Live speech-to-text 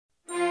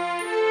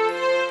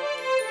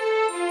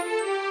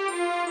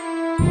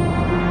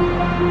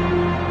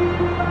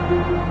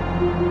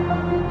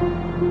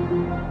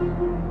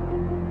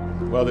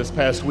Well, this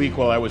past week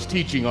while I was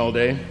teaching all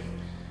day,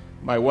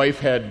 my wife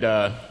had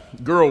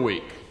Girl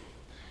Week.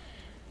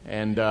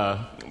 And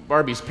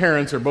Barbie's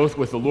parents are both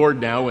with the Lord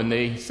now, and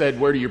they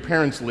said, "Where do your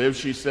parents live?"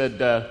 She said,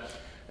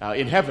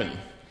 "In heaven."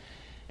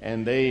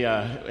 And they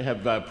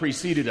have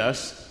preceded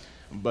us.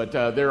 But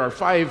there are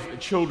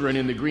 5 children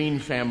in the Green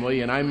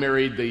family, and I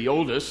married the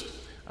oldest,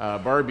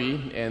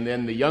 Barbie, and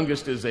then the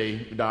youngest is a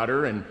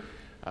daughter. And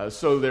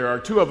so there are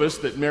 2 of us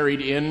that married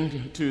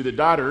in to the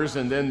daughters,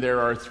 and then there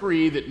are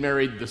 3 that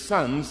married the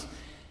sons.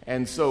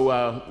 And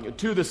so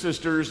 2 of the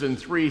sisters and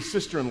 3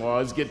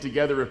 sister-in-laws get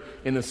together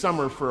in the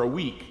summer for a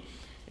week,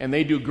 and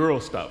they do girl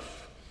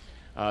stuff.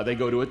 They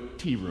go to a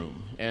tea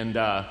room, and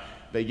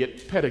they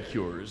get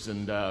pedicures,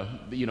 and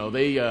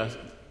they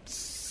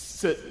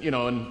sit,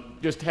 and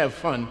just have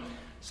fun.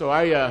 So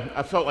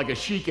I felt like a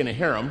sheik in a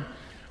harem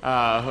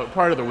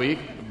part of the week,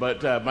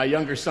 but my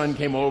younger son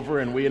came over,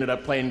 and we ended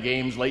up playing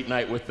games late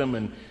night with them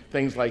and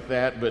things like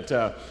that. But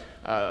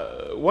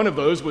one of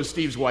those was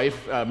Steve's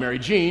wife, Mary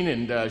Jean,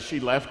 and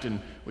she left,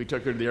 and we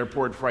took her to the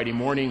airport Friday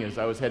morning as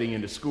I was heading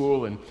into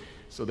school, and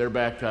so they're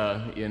back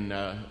in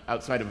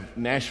outside of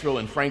Nashville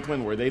and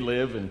Franklin, where they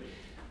live. And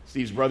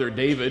Steve's brother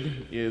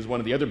David is one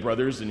of the other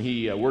brothers, and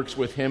he works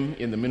with him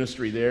in the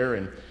ministry there.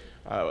 And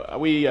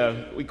we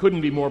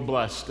couldn't be more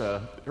blessed.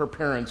 Her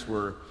parents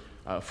were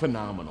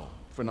phenomenal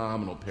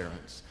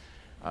parents.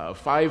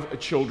 5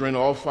 children,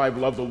 all 5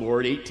 love the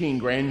Lord. 18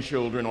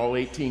 grandchildren, all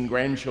 18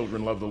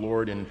 grandchildren love the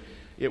Lord. And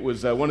it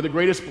was one of the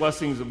greatest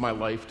blessings of my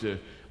life to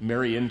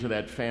marry into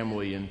that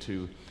family and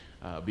to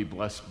be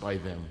blessed by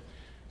them.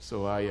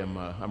 So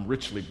I'm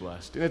richly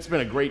blessed. And it's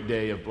been a great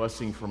day of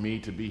blessing for me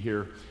to be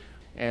here.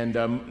 And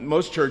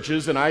most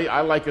churches, and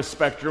I like a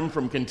spectrum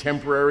from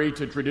contemporary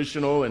to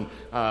traditional, and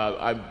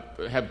I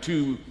have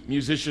 2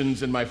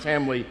 musicians in my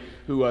family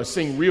who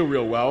sing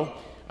real well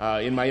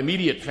in my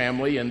immediate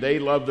family, and they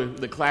love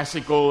the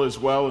classical as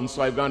well, and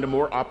so I've gone to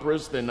more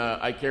operas than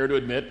I care to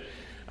admit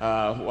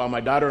while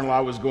my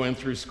daughter-in-law was going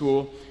through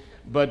school.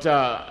 But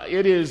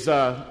it is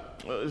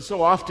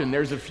so often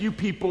there's a few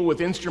people with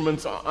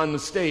instruments on the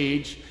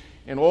stage,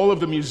 and all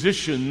of the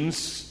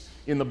musicians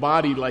in the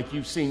body, like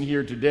you've seen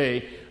here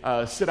today,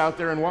 sit out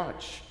there and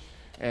watch.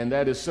 And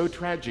that is so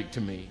tragic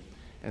to me.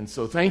 And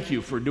so thank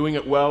you for doing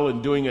it well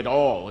and doing it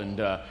all. And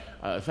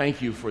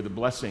thank you for the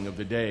blessing of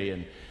the day.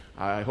 And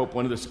I hope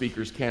one of the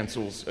speakers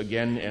cancels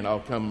again, and I'll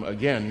come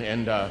again.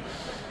 And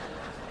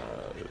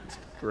it's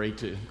great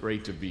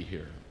to be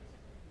here.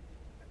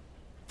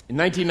 In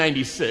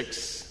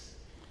 1996,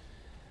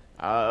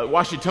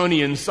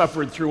 Washingtonians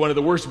suffered through one of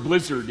the worst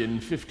blizzards in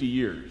 50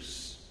 years.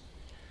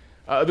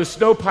 The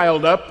snow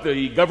piled up,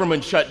 the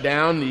government shut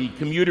down, the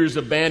commuters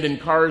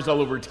abandoned cars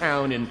all over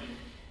town, and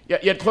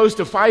yet close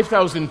to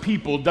 5,000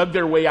 people dug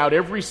their way out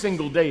every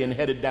single day and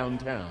headed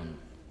downtown.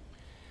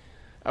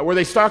 Were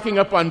they stocking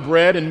up on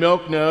bread and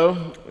milk?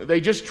 No.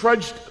 They just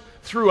trudged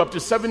through up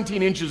to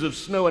 17 inches of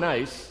snow and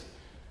ice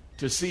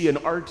to see an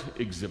art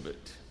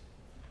exhibit.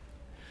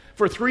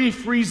 For 3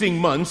 freezing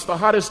months, the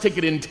hottest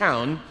ticket in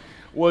town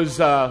was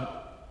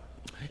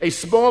a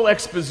small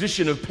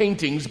exposition of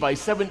paintings by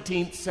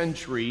 17th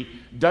century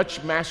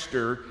Dutch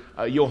master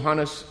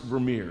Johannes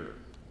Vermeer.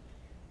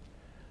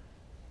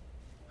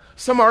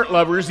 Some art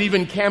lovers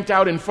even camped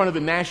out in front of the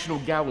National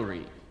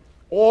Gallery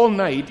all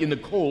night in the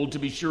cold to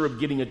be sure of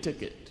getting a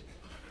ticket.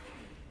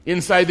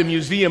 Inside the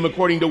museum,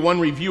 according to one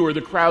reviewer,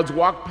 the crowds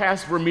walked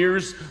past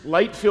Vermeer's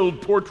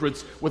light-filled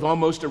portraits with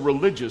almost a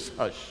religious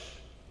hush.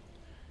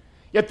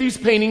 Yet these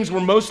paintings were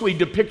mostly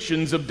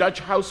depictions of Dutch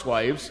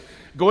housewives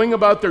going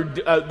about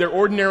their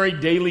ordinary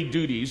daily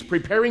duties,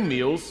 preparing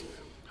meals,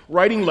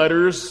 writing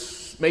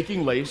letters,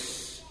 making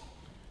lace.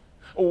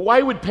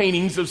 Why would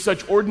paintings of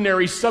such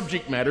ordinary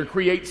subject matter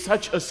create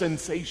such a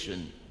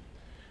sensation?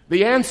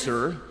 The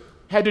answer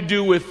had to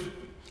do with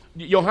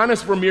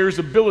Johannes Vermeer's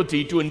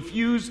ability to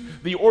infuse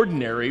the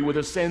ordinary with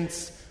a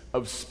sense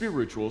of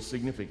spiritual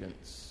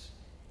significance.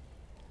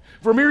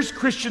 Vermeer's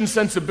Christian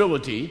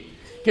sensibility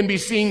can be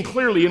seen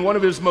clearly in one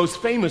of his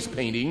most famous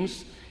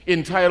paintings,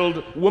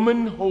 entitled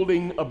Woman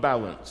Holding a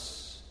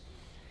Balance.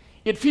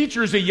 It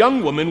features a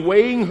young woman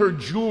weighing her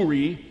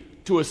jewelry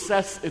to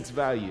assess its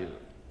value.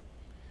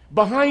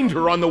 Behind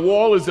her on the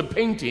wall is a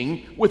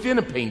painting within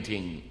a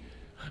painting,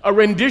 a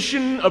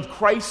rendition of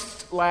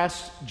Christ's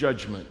Last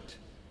Judgment,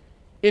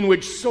 in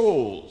which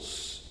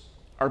souls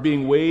are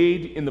being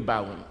weighed in the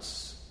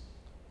balance.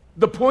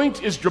 The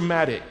point is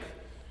dramatic.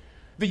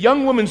 The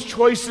young woman's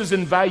choices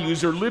and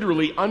values are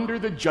literally under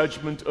the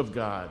judgment of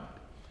God.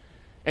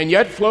 And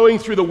yet, flowing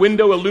through the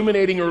window,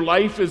 illuminating her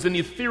life is an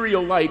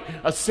ethereal light,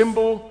 a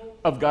symbol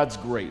of God's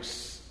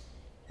grace.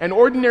 An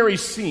ordinary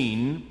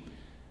scene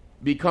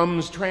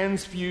becomes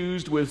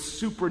transfused with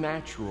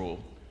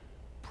supernatural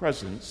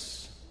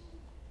presence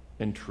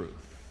and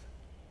truth.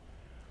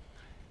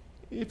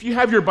 If you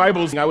have your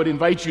Bibles, I would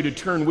invite you to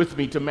turn with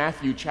me to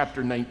Matthew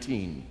chapter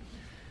 19.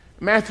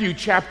 Matthew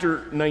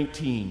chapter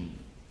 19.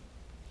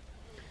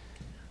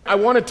 I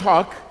want to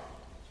talk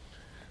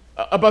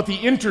about the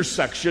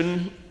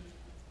intersection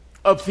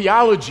of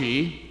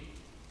theology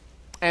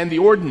and the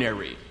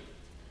ordinary.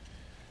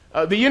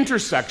 the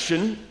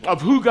intersection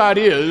of who God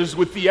is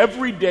with the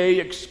everyday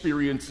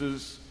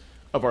experiences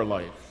of our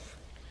life.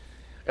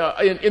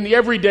 In the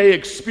everyday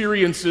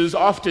experiences,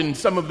 often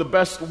some of the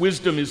best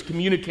wisdom is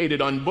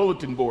communicated on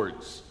bulletin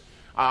boards.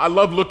 I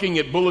love looking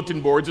at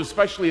bulletin boards,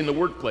 especially in the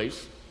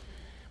workplace.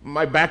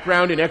 My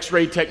background in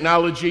x-ray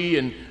technology,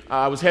 and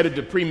I was headed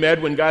to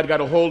pre-med when God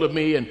got a hold of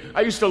me, and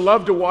I used to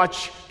love to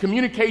watch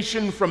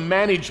communication from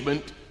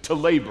management to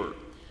labor.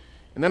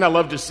 And then I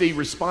loved to see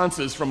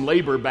responses from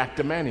labor back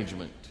to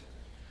management.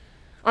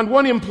 On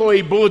one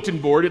employee bulletin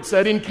board, it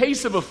said, in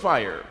case of a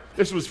fire,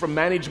 this was from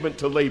management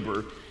to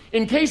labor,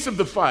 in case of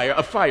a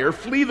fire,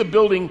 flee the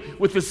building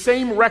with the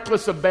same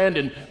reckless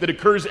abandon that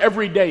occurs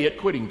every day at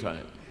quitting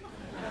time.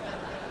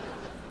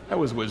 That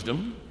was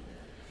wisdom.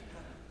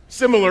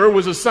 Similar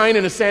was a sign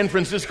in a San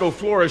Francisco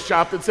florist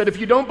shop that said, if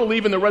you don't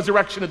believe in the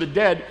resurrection of the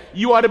dead,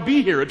 you ought to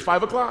be here at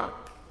 5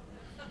 o'clock.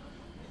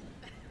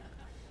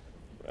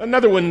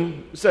 Another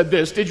one said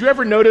this, did you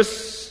ever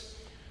notice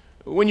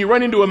when you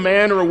run into a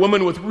man or a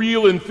woman with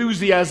real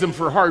enthusiasm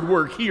for hard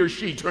work, he or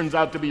she turns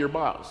out to be your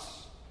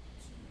boss?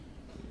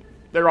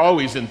 They're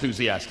always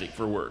enthusiastic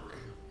for work.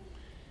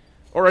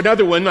 Or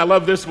another one, I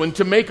love this one,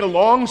 to make a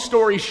long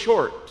story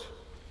short,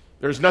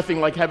 there's nothing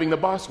like having the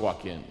boss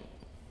walk in.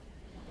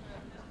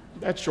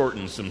 That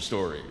shortens some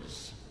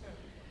stories.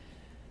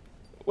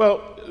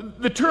 Well,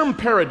 the term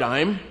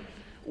paradigm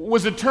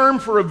was a term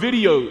for a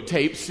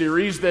videotape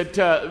series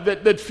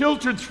that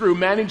filtered through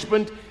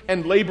management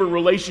and labor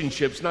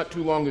relationships not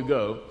too long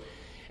ago.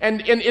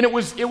 And it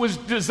was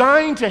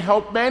designed to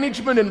help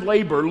management and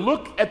labor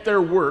look at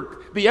their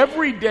work, the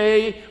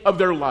everyday of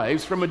their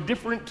lives, from a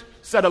different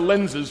set of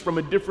lenses, from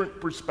a different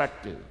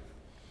perspective.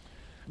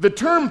 The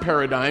term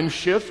paradigm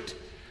shift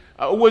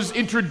was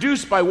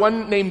introduced by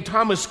one named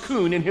Thomas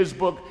Kuhn in his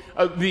book,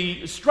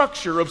 The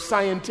Structure of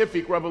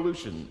Scientific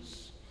Revolutions.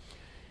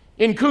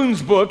 In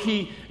Kuhn's book,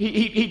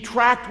 he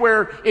tracked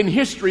where in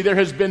history there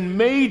has been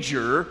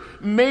major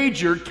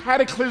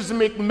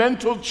cataclysmic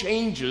mental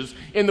changes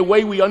in the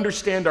way we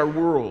understand our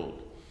world.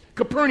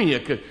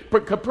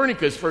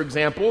 Copernicus, for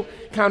example,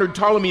 countered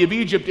Ptolemy of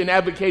Egypt in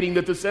advocating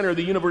that the center of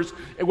the universe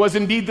was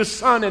indeed the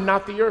sun and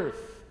not the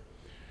earth.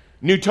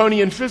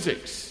 Newtonian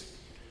physics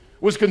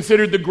was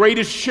considered the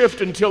greatest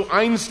shift until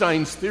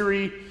Einstein's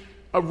theory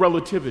of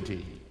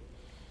relativity.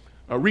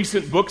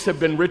 Recent books have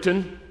been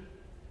written.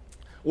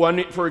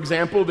 One, for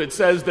example, that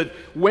says that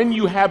when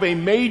you have a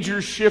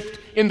major shift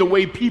in the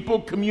way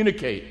people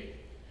communicate,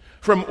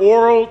 from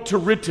oral to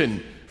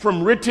written,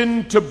 from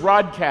written to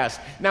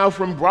broadcast, now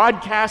from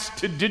broadcast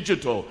to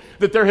digital,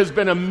 that there has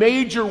been a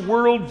major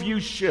worldview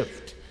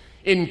shift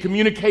in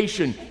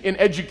communication, in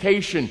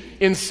education,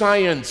 in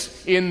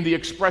science, in the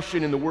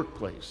expression in the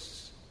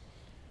workplace.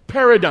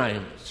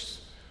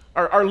 Paradigms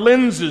are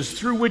lenses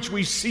through which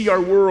we see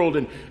our world,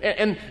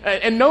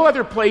 and no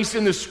other place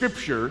in the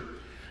Scripture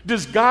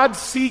does God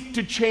seek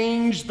to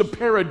change the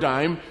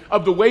paradigm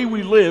of the way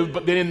we live,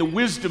 but then in the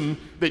wisdom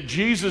that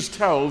Jesus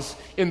tells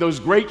in those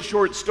great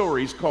short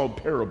stories called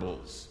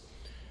parables.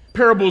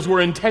 Parables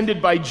were intended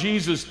by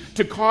Jesus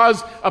to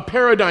cause a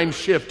paradigm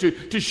shift,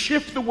 to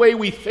shift the way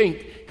we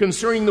think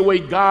concerning the way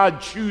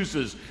God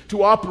chooses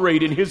to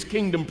operate in His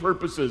kingdom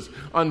purposes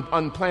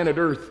on planet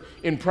Earth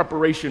in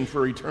preparation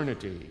for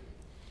eternity.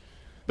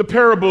 The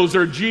parables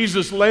are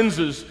Jesus'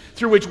 lenses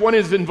through which one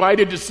is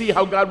invited to see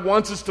how God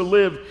wants us to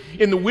live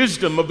in the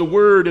wisdom of the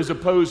Word as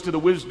opposed to the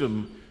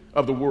wisdom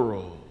of the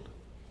world.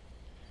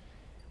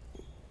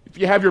 If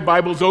you have your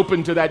Bibles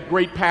open to that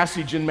great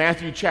passage in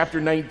Matthew chapter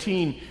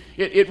 19,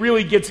 it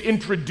really gets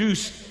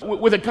introduced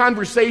with a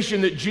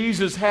conversation that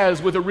Jesus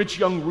has with a rich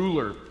young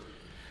ruler.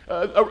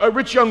 A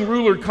rich young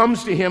ruler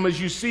comes to him,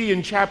 as you see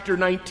in chapter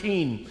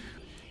 19.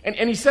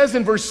 And he says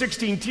in verse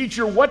 16,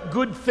 Teacher, what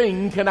good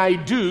thing can I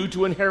do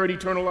to inherit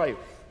eternal life,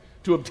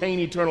 to obtain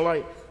eternal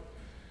life?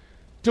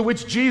 To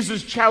which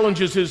Jesus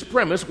challenges his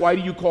premise, why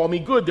do you call me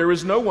good? There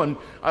is no one,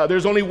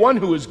 there's only one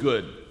who is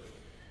good.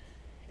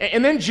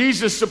 And then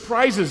Jesus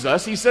surprises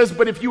us. He says,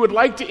 but if you would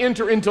like to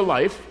enter into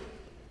life,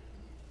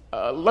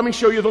 let me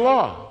show you the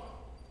law.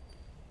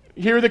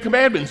 Here are the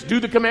commandments.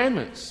 Do the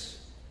commandments.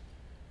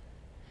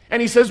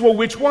 And he says, well,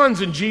 which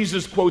ones? And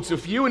Jesus quotes a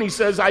few, and he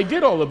says, I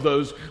did all of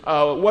those.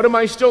 What am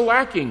I still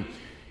lacking?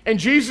 And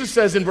Jesus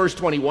says in verse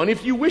 21,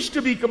 if you wish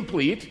to be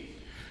complete,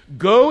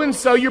 go and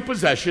sell your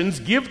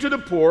possessions, give to the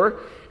poor,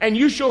 and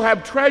you shall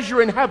have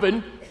treasure in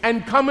heaven,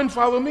 and come and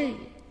follow me.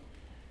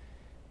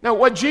 Now,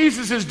 what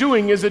Jesus is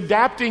doing is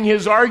adapting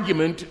his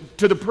argument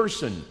to the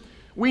person.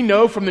 We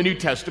know from the New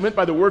Testament,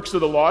 by the works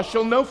of the law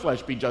shall no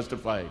flesh be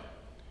justified.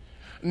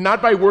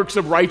 Not by works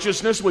of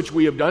righteousness, which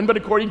we have done, but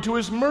according to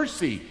his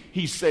mercy,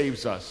 he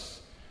saves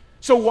us.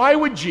 So why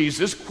would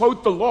Jesus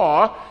quote the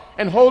law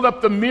and hold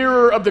up the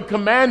mirror of the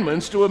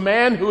commandments to a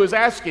man who is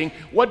asking,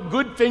 what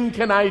good thing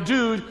can I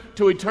do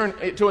to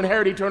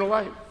inherit eternal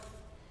life?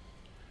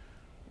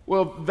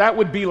 Well, that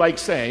would be like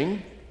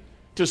saying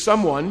to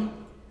someone,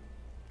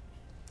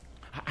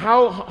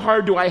 how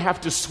hard do I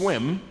have to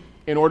swim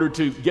in order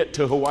to get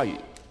to Hawaii?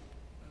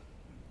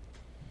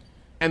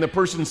 and the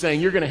person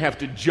saying, you're going to have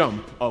to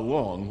jump a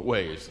long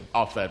ways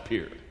off that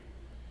pier.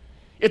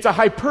 It's a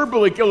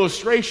hyperbolic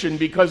illustration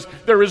because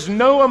there is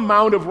no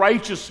amount of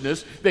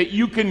righteousness that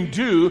you can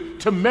do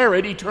to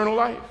merit eternal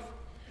life.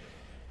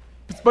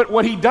 But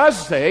what he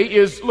does say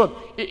is,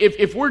 look,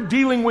 if we're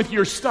dealing with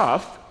your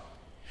stuff,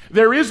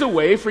 there is a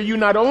way for you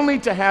not only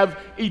to have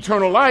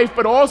eternal life,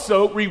 but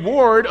also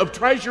reward of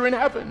treasure in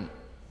heaven.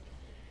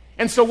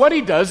 And so what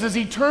he does is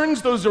he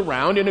turns those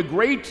around in a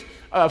great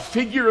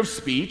figure of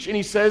speech, and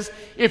he says,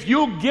 if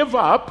you'll give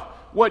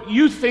up what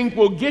you think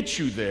will get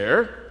you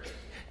there,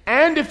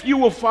 and if you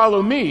will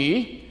follow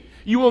me,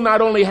 you will not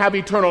only have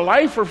eternal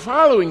life for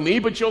following me,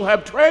 but you'll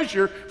have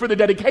treasure for the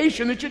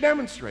dedication that you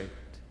demonstrate.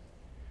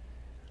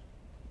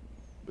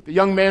 But the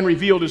young man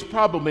revealed his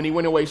problem, and he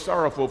went away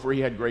sorrowful, for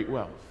he had great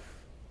wealth.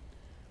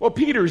 Well,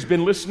 Peter's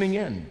been listening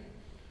in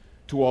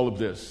to all of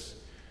this.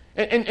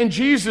 And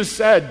Jesus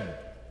said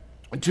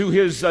to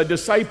his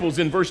disciples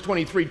in verse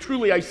 23,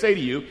 truly I say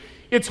to you,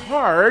 it's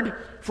hard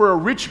for a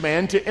rich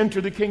man to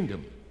enter the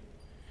kingdom.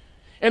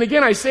 And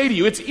again, I say to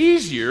you, it's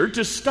easier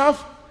to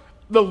stuff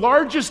the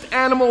largest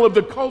animal of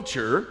the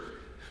culture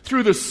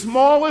through the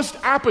smallest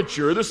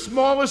aperture, the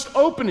smallest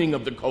opening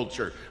of the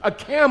culture, a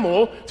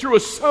camel through a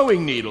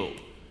sewing needle.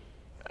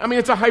 I mean,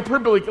 it's a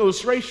hyperbolic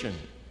illustration.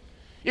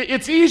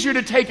 It's easier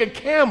to take a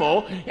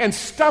camel and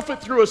stuff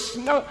it through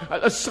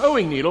a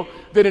sewing needle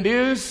than it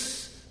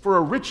is for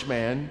a rich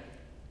man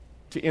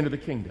to enter the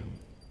kingdom.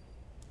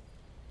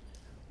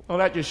 Well,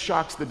 that just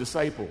shocks the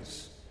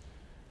disciples.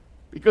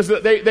 Because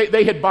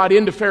they had bought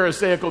into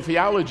Pharisaical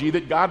theology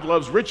that God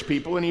loves rich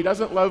people and he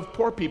doesn't love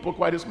poor people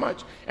quite as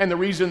much. And the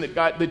reason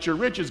that you're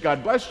rich is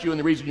God blessed you, and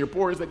the reason you're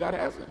poor is that God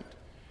hasn't.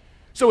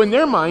 So in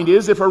their mind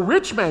is, if a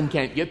rich man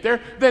can't get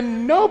there,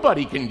 then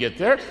nobody can get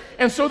there.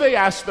 And so they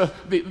ask the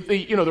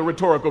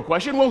rhetorical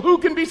question, well, who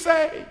can be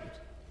saved?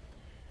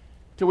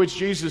 To which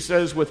Jesus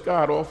says, with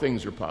God all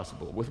things are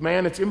possible. With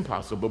man it's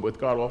impossible, but with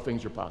God all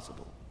things are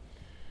possible.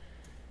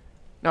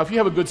 Now, if you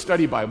have a good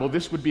study Bible,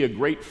 this would be a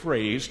great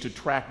phrase to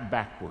track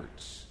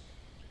backwards.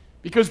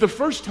 Because the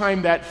first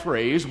time that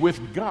phrase,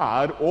 with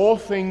God, all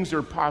things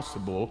are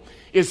possible,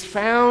 is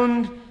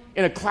found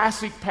in a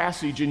classic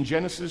passage in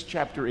Genesis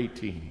chapter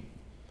 18,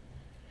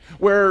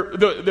 where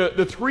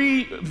the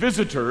three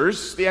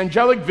visitors, the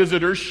angelic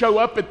visitors, show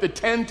up at the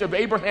tent of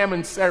Abraham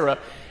and Sarah,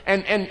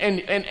 and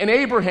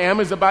Abraham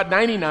is about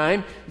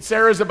 99,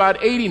 Sarah is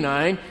about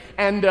 89,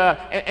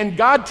 and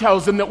God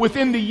tells them that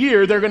within the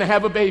year they're going to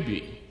have a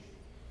baby.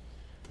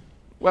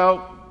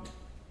 Well,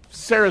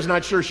 Sarah's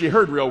not sure she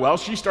heard real well.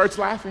 She starts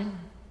laughing.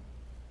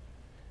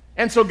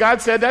 And so God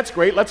said, that's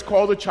great, let's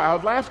call the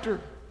child Laughter.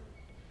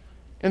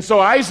 And so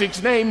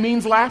Isaac's name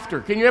means laughter.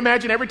 Can you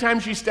imagine every time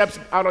she steps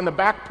out on the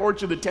back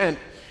porch of the tent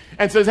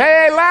and says,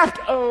 hey,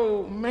 laughter.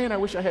 Oh, man, I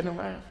wish I hadn't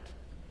laughed.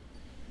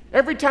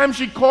 Every time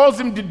she calls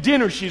him to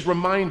dinner, she's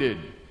reminded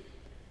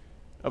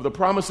of the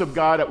promise of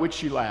God at which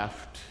she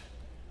laughed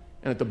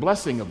and at the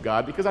blessing of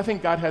God, because I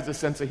think God has a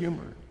sense of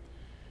humor.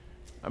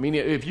 I mean,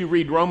 if you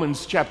read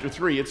Romans chapter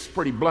 3, it's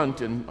pretty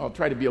blunt, and I'll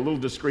try to be a little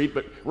discreet,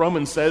 but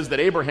Romans says that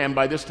Abraham,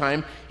 by this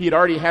time, he had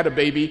already had a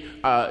baby,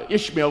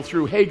 Ishmael,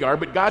 through Hagar,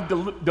 but God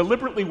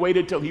deliberately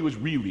waited till he was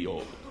really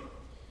old.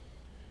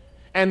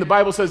 And the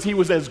Bible says he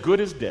was as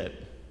good as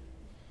dead,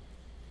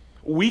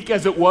 weak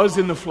as it was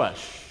in the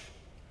flesh,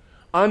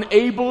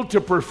 unable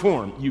to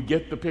perform. You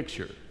get the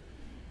picture.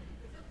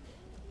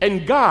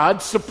 And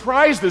God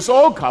surprised this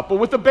old couple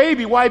with a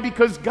baby. Why?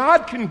 Because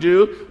God can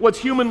do what's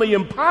humanly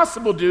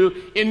impossible to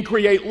do, and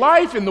create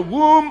life in the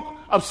womb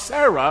of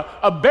Sarah,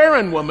 a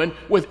barren woman,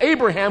 with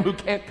Abraham who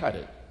can't cut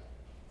it.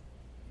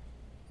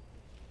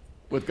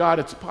 With God,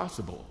 it's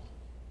possible.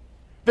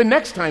 The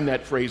next time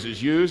that phrase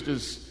is used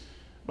is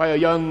by a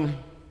young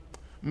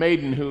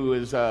maiden who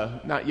is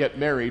not yet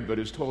married, but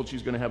is told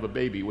she's going to have a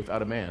baby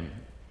without a man.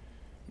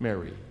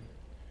 Mary.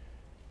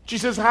 She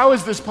says, how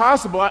is this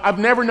possible? I've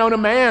never known a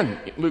man,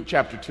 Luke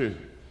chapter 2.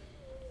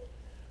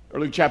 Or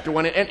Luke chapter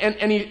 1.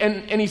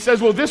 And he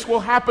says, well, this will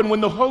happen when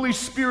the Holy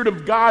Spirit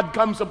of God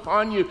comes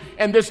upon you.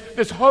 And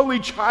this holy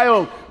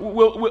child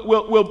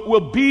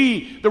will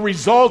be the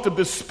result of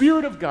the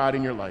Spirit of God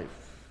in your life.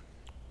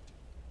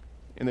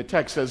 And the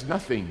text says,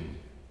 nothing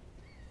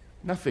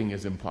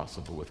is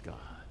impossible with God.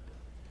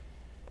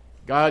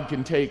 God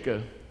can take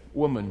a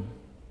woman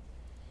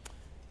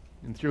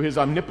and through his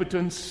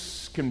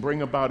omnipotence can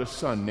bring about a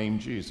son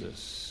named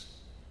Jesus,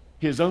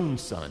 his own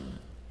son,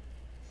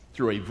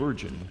 through a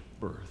virgin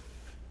birth.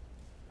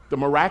 The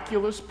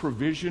miraculous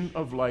provision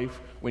of life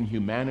when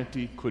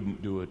humanity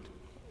couldn't do it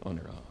on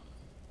her own.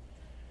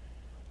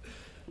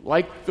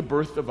 Like the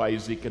birth of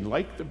Isaac and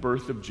like the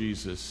birth of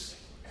Jesus,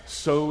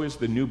 so is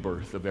the new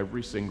birth of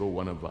every single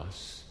one of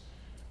us.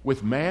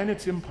 With man,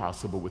 it's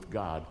impossible. With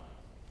God,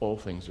 all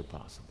things are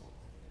possible.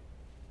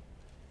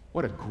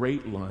 What a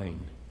great line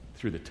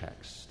through the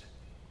text.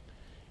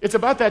 It's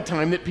about that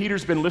time that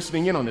Peter's been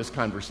listening in on this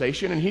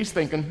conversation, and he's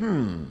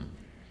thinking,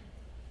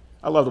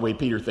 I love the way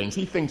Peter thinks.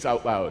 He thinks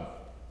out loud.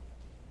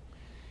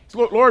 He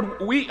says,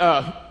 Lord,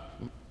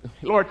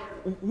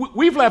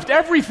 we've left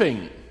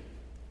everything.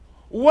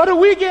 What do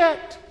we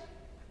get?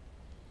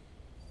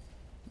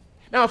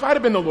 Now, if I'd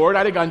have been the Lord,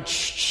 I'd have gone,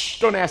 shh,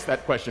 don't ask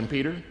that question,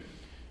 Peter.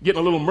 Getting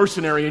a little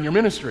mercenary in your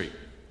ministry.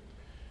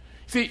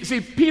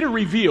 See, Peter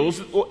reveals,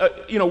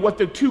 what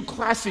the two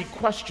classic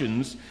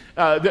questions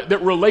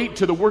that relate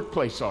to the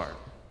workplace are.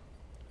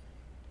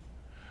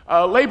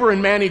 Labor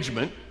and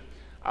management.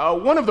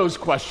 One of those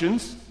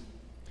questions,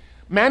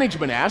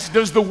 management asks,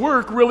 does the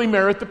work really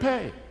merit the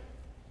pay?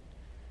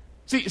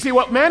 See,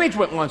 what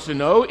management wants to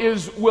know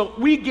is, will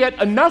we get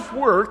enough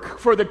work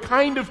for the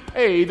kind of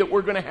pay that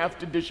we're going to have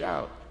to dish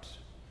out?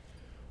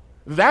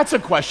 That's a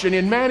question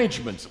in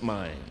management's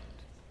mind.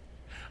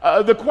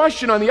 The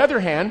question, on the other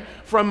hand,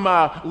 from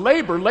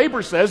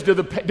labor says,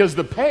 does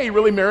the pay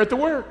really merit the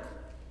work?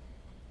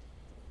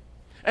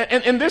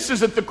 And this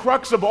is at the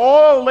crux of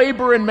all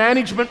labor and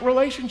management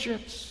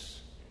relationships.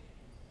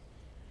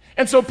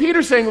 And so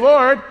Peter's saying,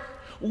 Lord,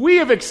 we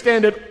have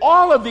extended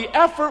all of the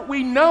effort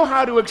we know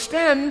how to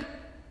extend.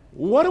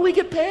 What do we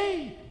get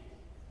paid?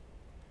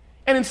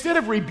 And instead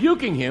of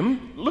rebuking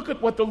him, look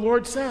at what the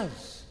Lord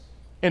says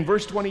in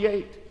verse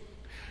 28.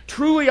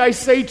 Truly I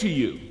say to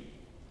you,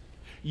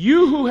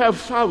 you who have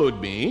followed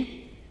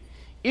me,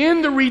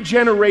 in the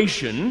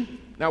regeneration,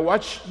 now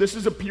watch, this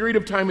is a period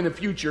of time in the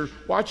future,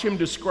 watch him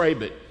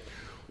describe it.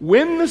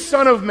 When the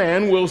Son of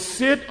Man will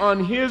sit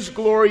on his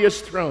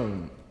glorious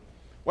throne,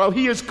 while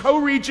he is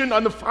co-regent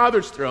on the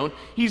Father's throne,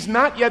 he's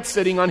not yet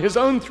sitting on his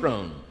own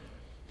throne.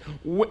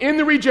 In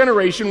the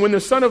regeneration, when the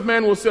Son of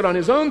Man will sit on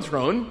his own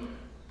throne,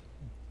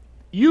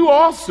 you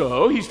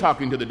also, he's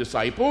talking to the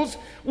disciples,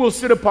 will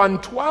sit upon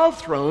 12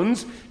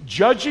 thrones,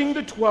 judging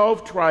the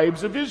 12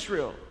 tribes of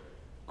Israel.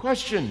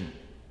 Question,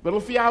 little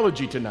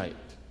theology tonight.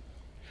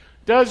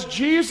 Does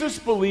Jesus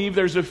believe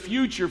there's a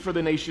future for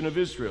the nation of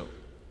Israel?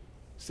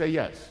 Say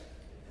yes.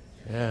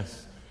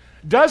 Yes.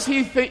 Does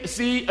he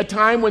see a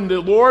time when the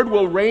Lord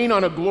will reign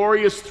on a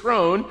glorious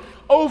throne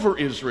over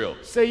Israel?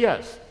 Say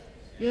yes.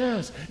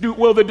 Yes.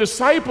 Will the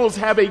disciples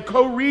have a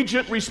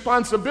co-regent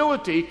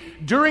responsibility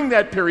during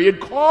that period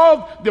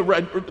called the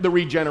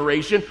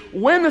regeneration?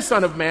 When the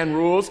Son of Man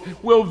rules,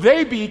 will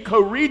they be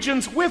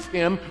co-regents with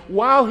him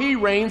while he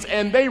reigns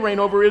and they reign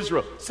over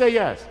Israel? Say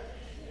yes.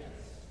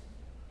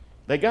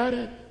 They got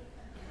it.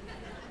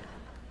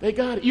 They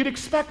got it. You'd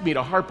expect me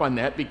to harp on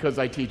that because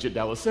I teach at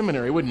Dallas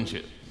Seminary, wouldn't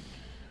you?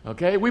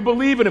 Okay? We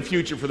believe in a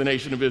future for the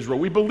nation of Israel.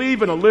 We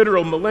believe in a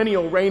literal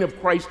millennial reign of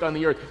Christ on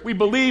the earth. We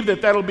believe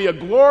that that'll be a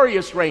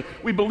glorious reign.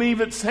 We believe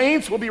that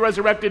saints will be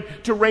resurrected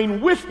to reign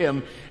with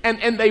him,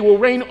 and they will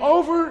reign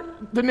over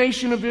the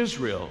nation of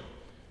Israel,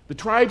 the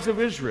tribes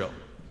of Israel.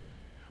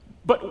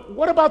 But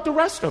what about the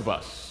rest of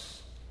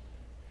us?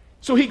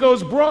 So he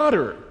goes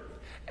broader.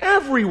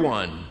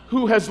 Everyone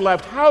who has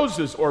left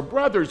houses or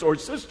brothers or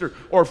sister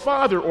or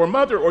father or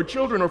mother or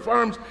children or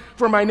farms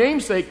for my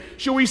name's sake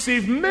shall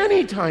receive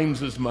many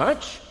times as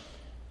much,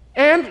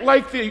 and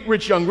like the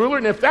rich young ruler,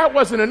 and if that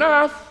wasn't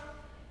enough,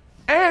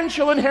 and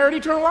shall inherit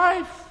eternal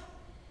life.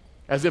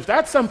 As if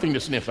that's something to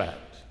sniff at.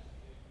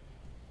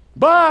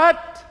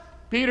 But,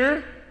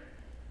 Peter,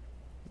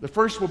 the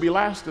first will be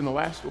last and the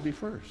last will be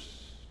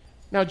first.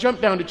 Now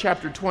jump down to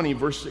chapter 20,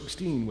 verse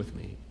 16 with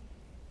me.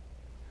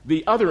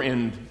 The other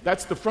end,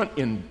 that's the front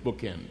end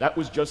bookend. That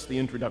was just the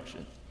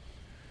introduction.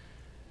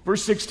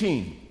 Verse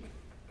 16.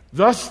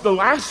 Thus the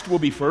last will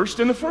be first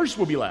and the first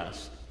will be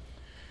last.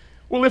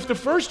 Well, if the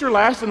first are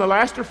last and the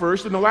last are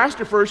first and the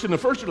last are first and the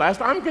first are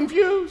last, I'm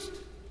confused.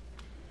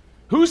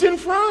 Who's in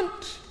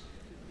front?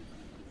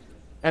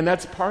 And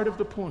that's part of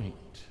the point.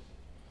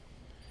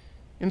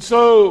 And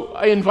so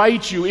I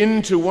invite you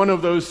into one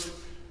of those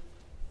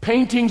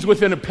paintings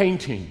within a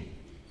painting.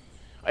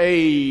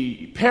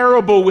 A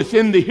parable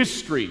within the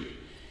history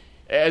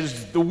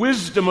as the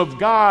wisdom of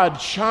God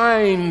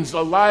shines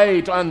a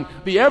light on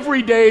the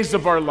everydays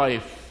of our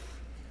life.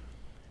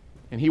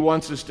 And he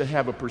wants us to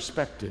have a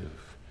perspective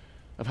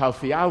of how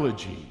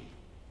theology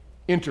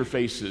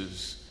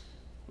interfaces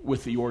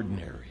with the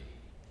ordinary.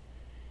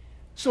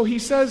 So he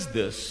says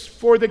this,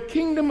 for the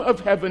kingdom of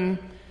heaven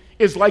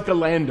is like a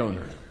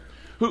landowner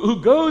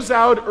who goes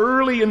out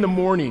early in the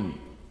morning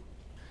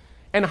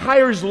and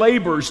hires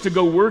laborers to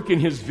go work in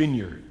his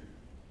vineyard.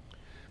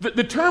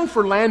 The term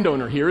for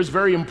landowner here is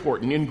very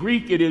important. In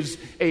Greek, it is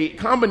a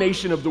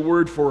combination of the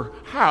word for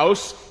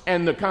house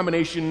and the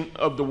combination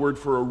of the word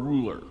for a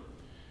ruler.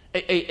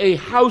 A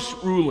house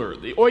ruler,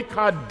 the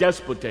oikos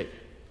despote.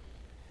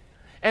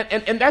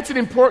 And that's an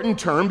important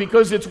term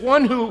because it's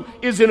one who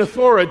is in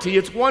authority,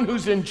 it's one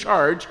who's in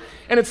charge,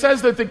 and it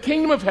says that the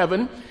kingdom of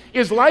heaven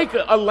is like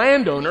a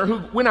landowner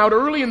who went out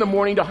early in the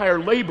morning to hire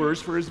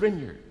laborers for his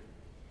vineyard.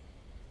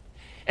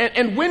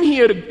 And when he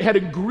had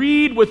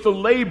agreed with the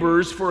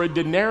laborers for a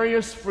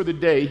denarius for the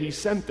day, he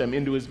sent them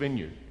into his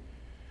vineyard.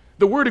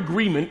 The word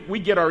agreement, we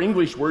get our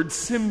English word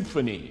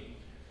symphony,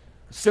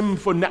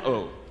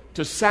 symphoneo,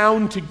 to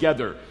sound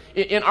together.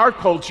 In our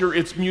culture,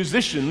 it's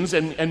musicians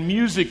and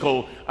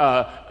musical,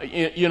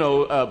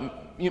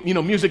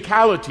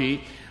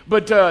 musicality.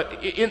 But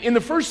in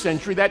the first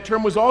century, that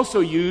term was also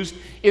used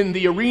in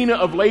the arena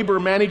of labor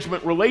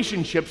management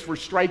relationships for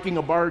striking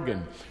a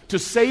bargain, to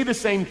say the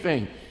same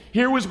thing.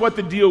 Here was what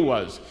the deal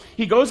was.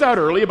 He goes out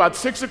early, about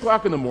 6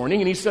 o'clock in the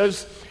morning, and he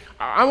says,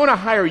 I want to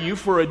hire you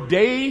for a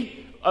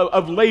day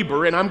of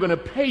labor, and I'm going to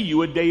pay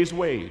you a day's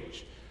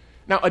wage.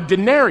 Now, a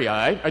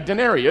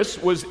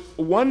denarius, was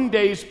 1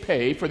 day's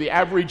pay for the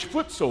average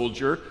foot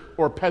soldier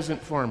or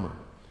peasant farmer.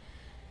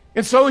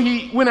 And so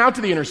he went out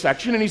to the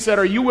intersection and he said,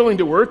 are you willing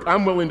to work?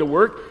 I'm willing to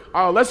work.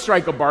 Let's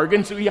strike a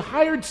bargain. So he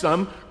hired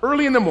some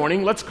early in the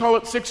morning. Let's call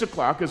it 6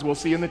 o'clock, as we'll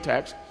see in the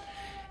text.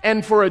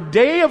 And for a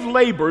day of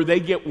labor, they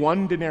get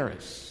 1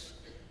 denarius.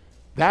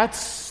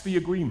 That's the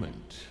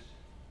agreement.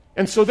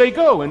 And so they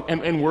go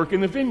and work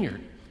in the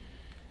vineyard.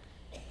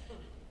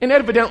 And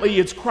evidently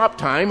it's crop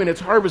time and it's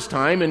harvest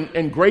time,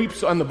 and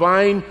grapes on the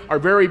vine are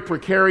very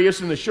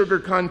precarious in the sugar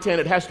content.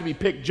 It has to be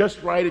picked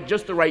just right at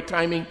just the right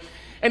timing.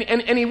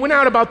 And he went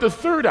out about the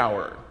 3rd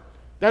hour.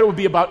 That would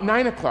be about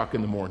 9 o'clock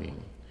in the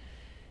morning.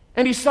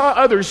 And he saw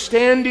others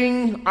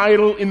standing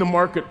idle in the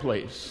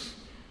marketplace.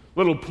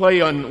 Little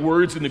play on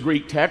words in the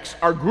Greek text.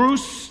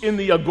 Argrous in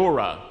the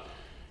agora.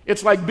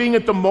 It's like being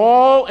at the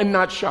mall and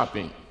not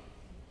shopping.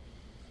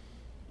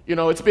 You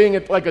know, it's being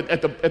at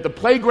the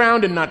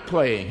playground and not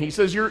playing. He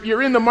says,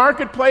 you're in the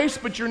marketplace,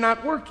 but you're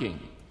not working.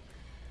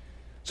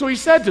 So he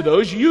said to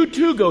those, you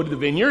too go to the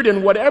vineyard,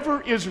 and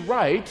whatever is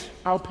right,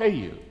 I'll pay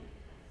you.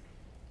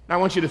 Now, I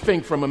want you to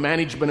think from a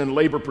management and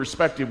labor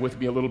perspective with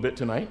me a little bit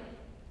tonight.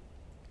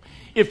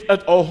 If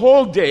a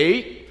whole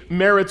day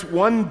merits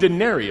 1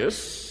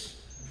 denarius,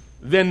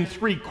 then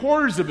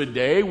 3/4 of a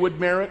day would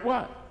merit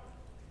what?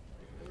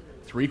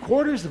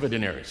 3/4 of a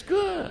denarius.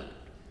 Good.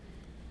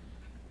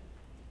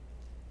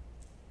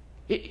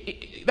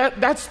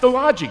 That's the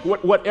logic.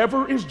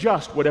 Whatever is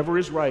just, whatever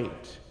is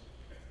right.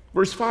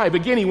 Verse 5,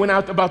 again, he went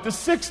out about the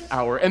 6th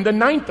hour and the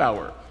 9th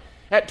hour,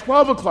 at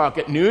 12 o'clock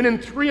at noon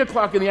and 3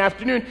 o'clock in the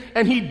afternoon,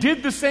 and he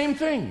did the same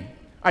thing.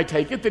 I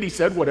take it that he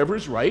said, whatever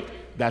is right,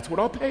 that's what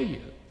I'll pay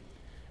you.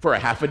 For a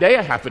half a day,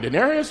 a half a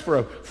denarius. For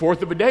a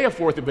 1/4 of a day, a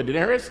 1/4 of a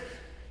denarius.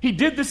 He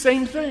did the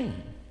same thing.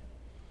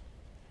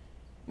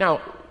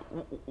 Now,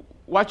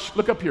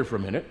 look up here for a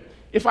minute.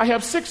 If I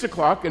have 6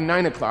 o'clock and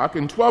 9 o'clock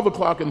and 12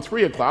 o'clock and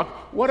 3 o'clock,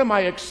 what am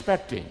I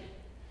expecting?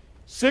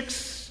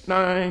 6,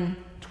 9,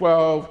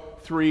 12,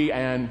 3,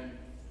 and...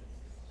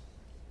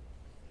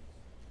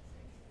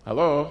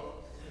 Hello?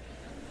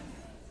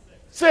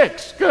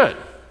 6, good.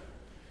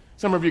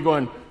 Some of you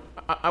going,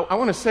 I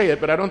want to say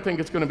it, but I don't think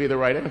it's going to be the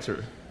right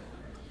answer.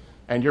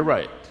 And you're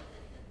right.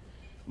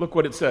 Look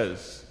what it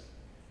says.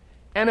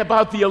 And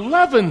about the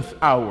 11th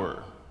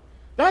hour,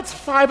 that's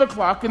 5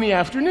 o'clock in the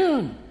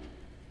afternoon.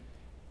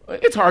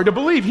 It's hard to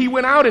believe. He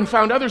went out and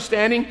found others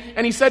standing,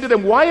 and he said to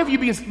them, why have you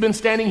been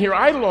standing here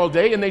idle all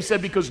day? And they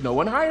said, because no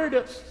one hired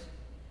us.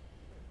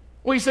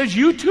 Well, he says,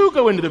 you too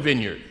go into the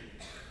vineyard.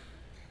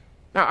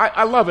 Now,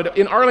 I love it.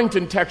 In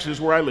Arlington,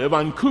 Texas, where I live,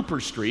 on Cooper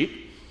Street,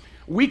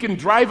 we can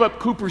drive up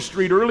Cooper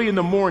Street early in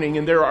the morning,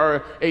 and there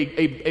are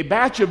a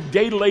batch of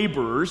day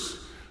laborers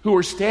who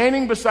are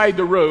standing beside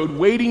the road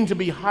waiting to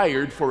be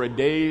hired for a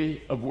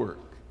day of work.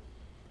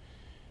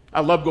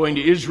 I love going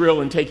to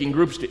Israel and taking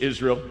groups to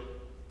Israel.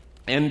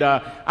 And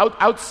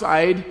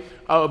outside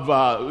of,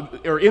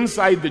 or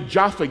inside the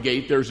Jaffa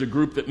Gate, there's a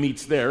group that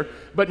meets there.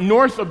 But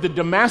north of the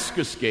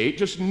Damascus Gate,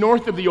 just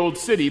north of the old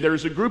city,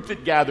 there's a group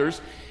that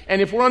gathers.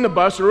 And if we're on the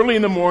bus early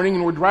in the morning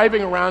and we're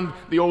driving around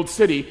the old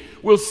city,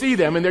 we'll see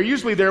them. And they're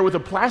usually there with a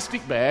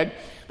plastic bag.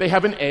 They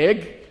have an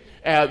egg,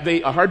 a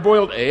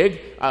hard-boiled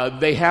egg.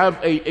 They have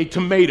a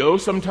tomato,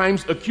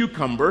 sometimes a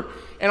cucumber.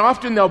 And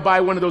often they'll buy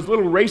one of those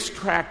little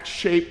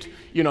racetrack-shaped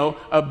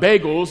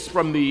bagels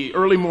from the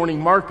early morning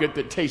market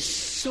that taste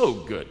so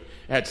good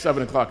at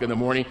 7 o'clock in the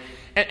morning.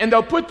 And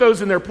they'll put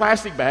those in their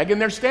plastic bag,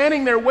 and they're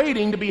standing there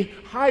waiting to be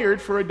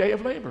hired for a day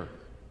of labor.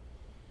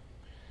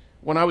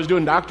 When I was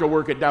doing doctoral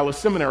work at Dallas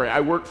Seminary, I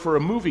worked for a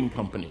moving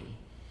company.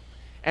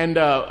 And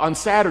on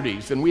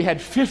Saturdays, and we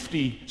had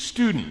 50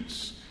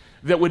 students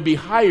that would be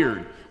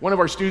hired. One of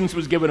our students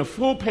was given a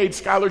full paid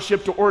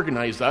scholarship to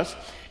organize us,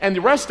 and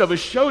the rest of us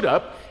showed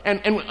up.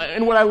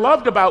 And what I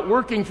loved about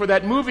working for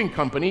that moving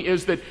company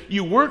is that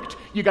you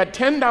got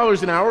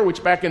 $10 an hour,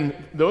 which back in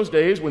those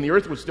days when the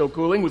earth was still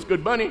cooling was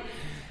good money.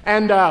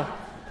 And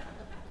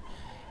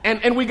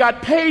we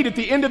got paid at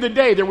the end of the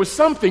day. There was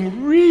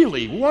something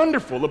really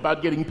wonderful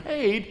about getting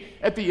paid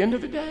at the end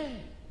of the day.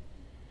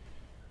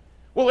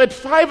 Well, at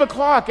 5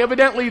 o'clock,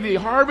 evidently the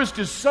harvest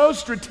is so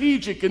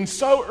strategic and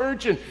so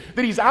urgent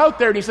that he's out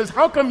there and he says,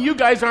 how come you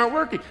guys aren't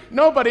working?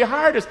 Nobody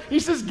hired us. He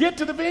says, get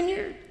to the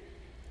vineyard.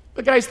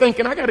 The guy's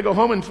thinking, I got to go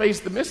home and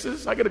face the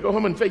missus. I got to go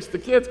home and face the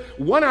kids.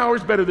 1 hour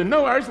is better than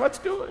no hours. Let's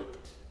do it.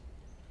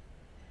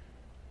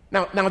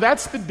 Now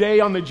that's the day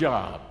on the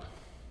job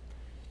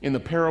in the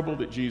parable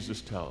that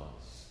Jesus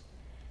tells.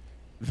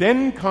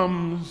 Then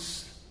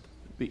comes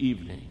the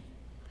evening.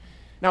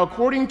 Now,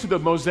 according to the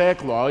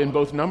Mosaic law in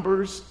both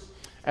Numbers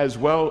as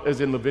well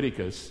as in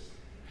Leviticus,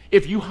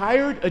 If you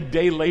hired a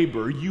day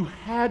laborer, you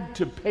had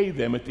to pay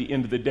them at the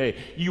end of the day.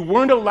 You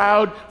weren't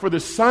allowed for the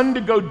sun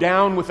to go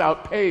down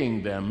without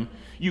paying them.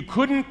 You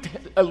couldn't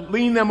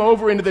lean them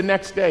over into the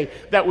next day.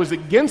 That was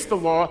against the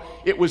law.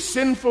 It was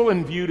sinful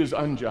and viewed as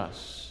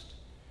unjust.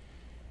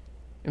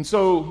 And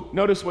so,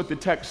 notice what the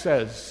text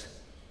says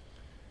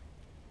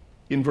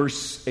in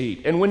verse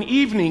 8. And when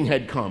evening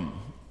had come,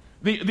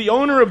 the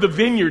owner of the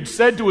vineyard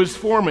said to his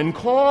foreman,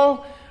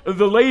 "Call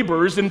the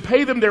laborers and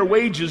pay them their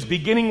wages,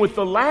 beginning with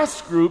the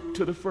last group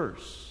to the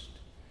first."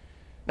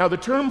 Now, the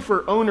term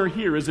for owner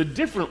here is a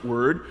different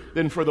word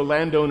than for the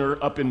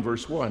landowner up in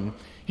verse 1.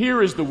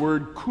 Here is the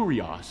word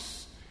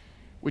kurios,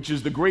 which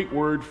is the great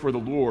word for the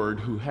Lord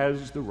who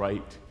has the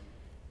right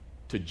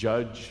to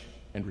judge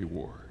and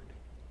reward.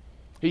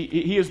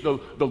 He is the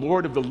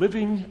Lord of the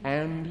living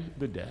and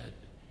the dead.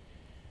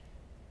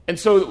 And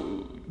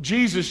so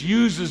Jesus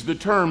uses the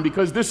term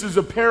because this is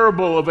a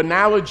parable of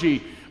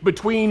analogy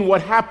between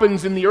what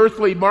happens in the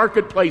earthly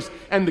marketplace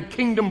and the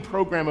kingdom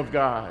program of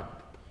God.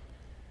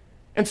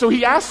 And so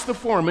he asks the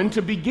foreman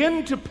to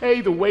begin to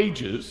pay the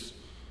wages,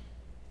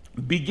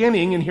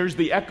 beginning, and here's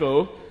the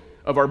echo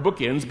of our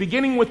bookends,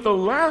 beginning with the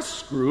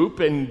last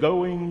group and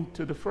going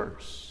to the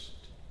first.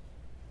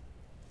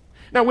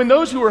 Now, when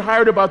those who were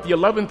hired about the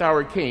 11th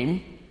hour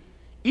came,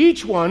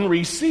 each one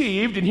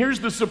received, and here's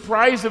the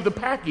surprise of the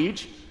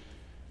package,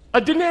 a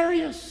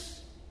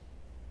denarius.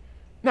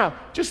 Now,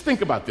 just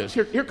think about this.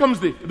 Here comes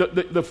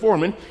the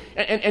foreman,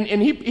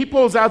 and he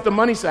pulls out the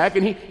money sack,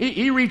 and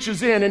he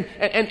reaches in,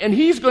 and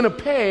he's going to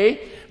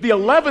pay the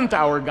 11th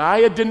hour guy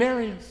a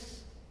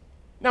denarius.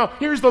 Now,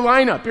 here's the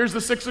lineup. Here's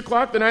the 6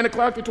 o'clock, the 9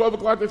 o'clock, the 12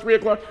 o'clock, the 3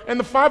 o'clock, and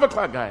the 5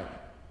 o'clock guy.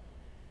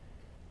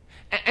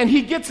 And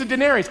he gets a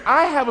denarius.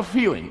 I have a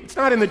feeling, it's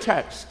not in the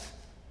text.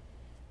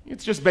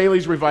 It's just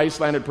Bailey's revised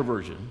slanted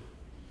perversion.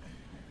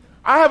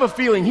 I have a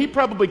feeling he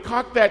probably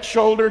cocked that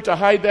shoulder to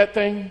hide that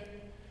thing,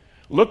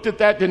 looked at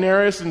that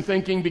denarius and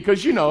thinking,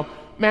 because,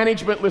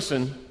 management,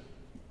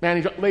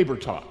 labor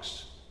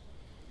talks.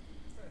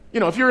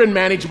 If you're in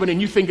management and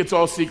you think it's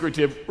all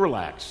secretive,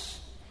 relax.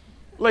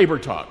 Labor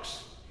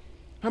talks.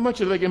 How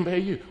much are they going to pay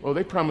you? Oh,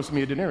 they promised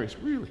me a denarius.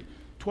 Really?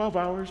 12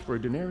 hours for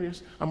a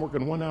denarius? I'm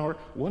working 1 hour,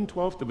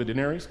 1/12 of a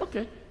denarius?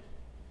 Okay.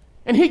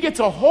 And he gets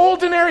a whole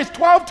denarius,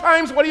 12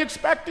 times what he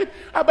expected.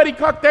 I bet he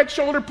cocked that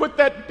shoulder, put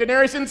that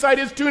denarius inside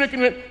his tunic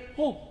and went,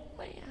 "Oh,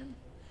 man,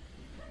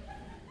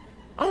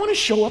 I want to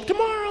show up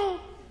tomorrow.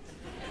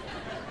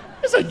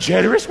 He's a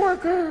generous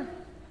worker."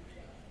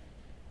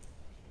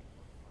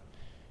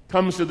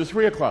 Comes to the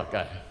 3 o'clock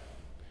guy,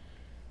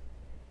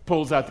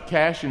 pulls out the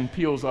cash and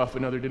peels off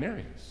another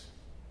denarius.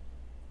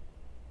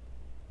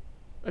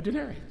 A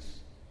denarius.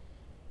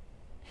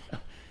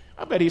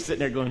 I bet he's sitting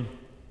there going,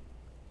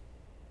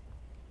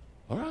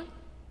 "All right,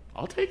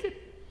 I'll take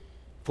it.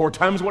 4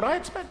 times what I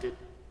expected."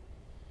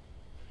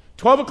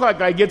 12 o'clock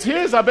guy gets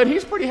his. I bet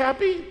he's pretty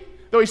happy,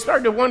 though he's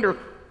starting to wonder.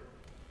 Can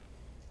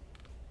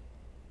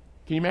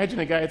you imagine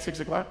a guy at 6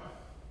 o'clock?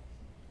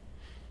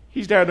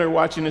 He's down there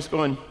watching this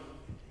going,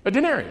 "A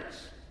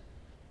denarius.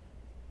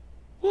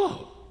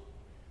 Whoa,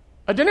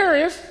 a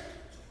denarius?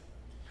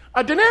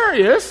 A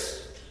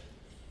denarius?"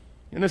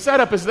 And the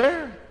setup is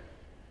there.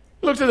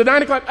 He looks at the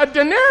 9 o'clock, "A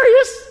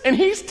denarius?" And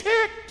he's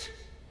ticked.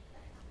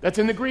 That's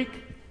in the Greek.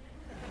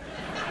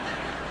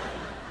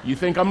 You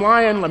think I'm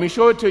lying? Let me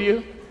show it to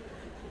you.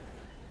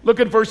 Look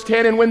at verse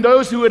 10. And when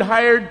those who had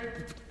hired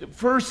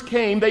first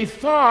came, they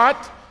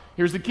thought,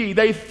 here's the key,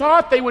 they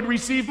thought they would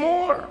receive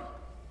more.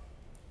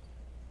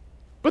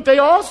 But they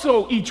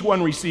also, each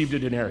one received a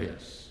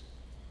denarius.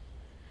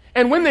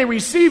 And when they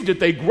received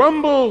it, they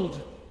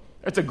grumbled.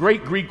 That's a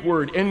great Greek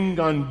word,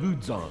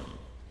 engongudzon.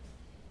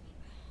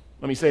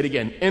 Let me say it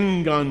again,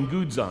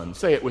 engongudzon.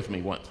 Say it with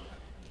me once.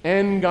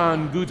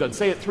 Engongudzon.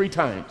 Say it 3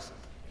 times.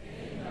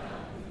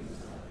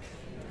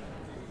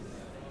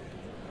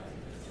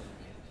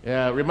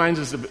 Yeah, it reminds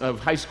us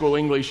of high school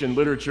English and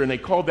literature, and they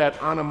called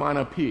that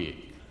onomatopoeic,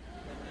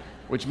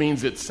 which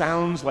means it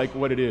sounds like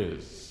what it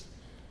is.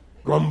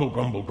 Grumble,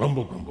 grumble,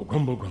 grumble, grumble,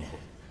 grumble, grumble.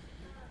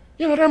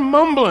 They're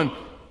mumbling,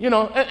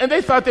 and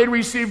they thought they'd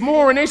receive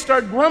more, and they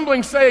start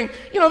grumbling, saying,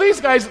 these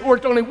guys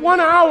worked only 1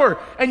 hour,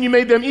 and you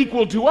made them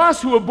equal to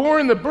us who have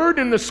borne the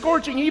burden and the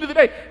scorching heat of the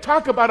day.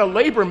 Talk about a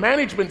labor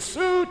management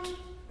suit.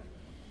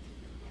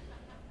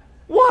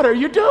 What are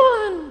you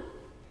doing?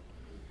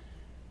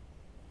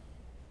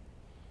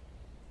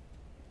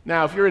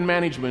 Now, if you're in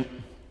management,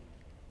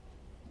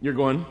 you're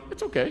going,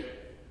 it's okay.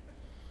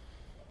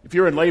 If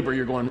you're in labor,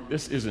 you're going,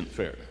 this isn't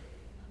fair.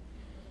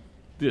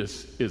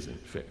 This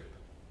isn't fair.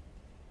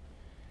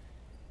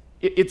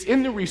 It's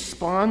in the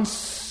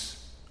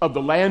response of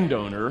the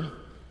landowner,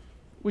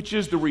 which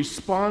is the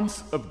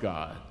response of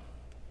God,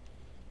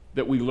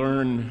 that we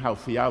learn how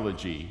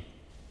theology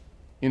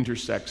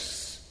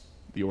intersects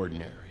the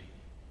ordinary.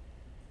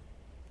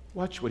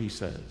 Watch what he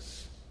says.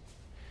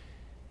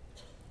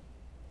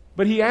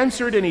 But he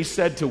answered and he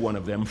said to one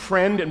of them,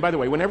 "Friend," and by the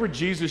way, whenever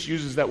Jesus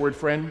uses that word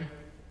friend,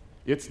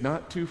 it's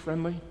not too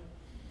friendly.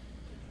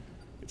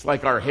 It's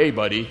like our "hey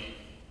buddy."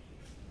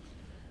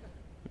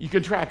 You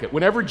can track it.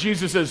 Whenever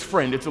Jesus says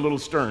friend, it's a little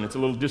stern. It's a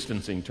little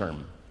distancing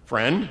term.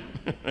 Friend,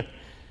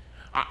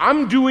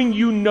 I'm doing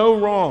you no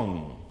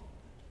wrong.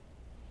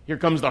 Here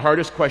comes the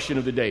hardest question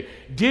of the day.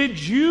 Did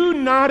you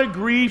not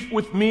agree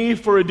with me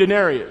for a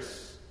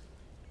denarius?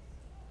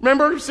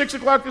 Remember, 6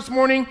 o'clock this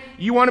morning,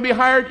 you want to be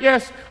hired?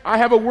 Yes, I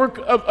have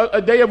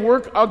a day of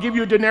work. I'll give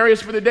you a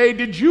denarius for the day.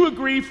 Did you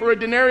agree for a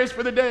denarius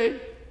for the day?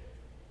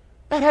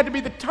 That had to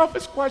be the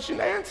toughest question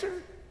to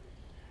answer.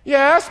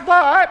 Yes,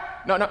 but...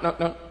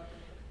 No.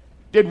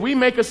 Did we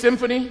make a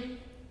symphony?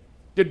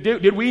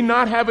 Did we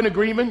not have an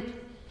agreement?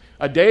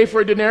 A day for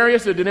a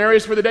denarius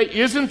for the day.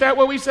 Isn't that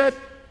what we said?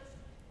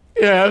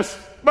 Yes,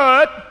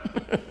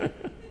 but...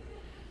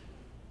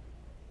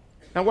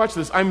 Now watch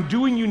this. I'm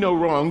doing you no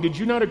wrong. Did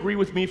you not agree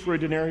with me for a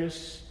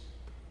denarius?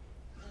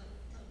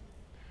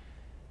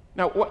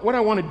 Now, what I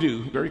want to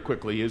do very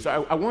quickly is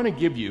I want to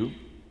give you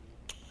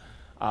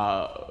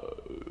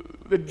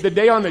the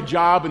day on the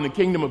job in the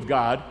kingdom of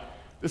God,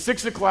 the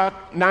 6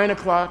 o'clock, 9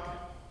 o'clock,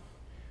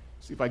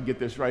 see if I can get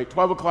this right,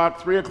 12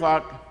 o'clock, 3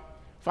 o'clock,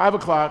 5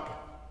 o'clock,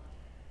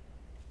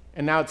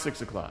 and now it's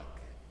 6 o'clock.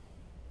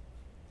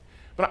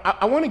 But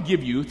I want to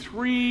give you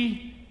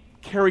 3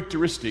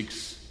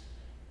 characteristics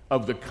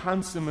of the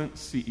consummate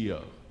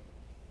CEO.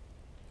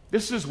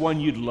 This is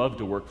one you'd love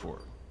to work for.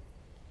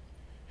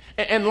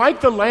 And like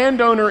the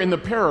landowner in the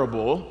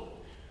parable,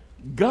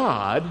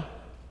 God,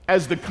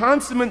 as the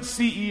consummate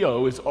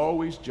CEO, is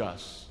always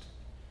just.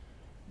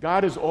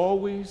 God is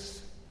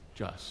always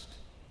just.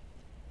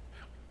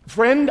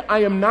 Friend,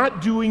 I am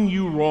not doing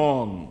you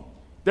wrong.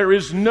 There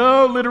is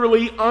no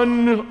literally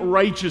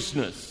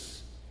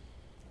unrighteousness.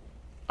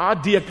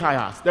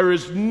 Adiakaios. There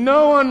is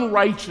no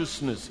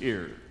unrighteousness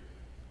here.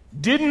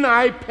 Didn't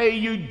I pay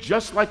you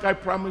just like I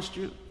promised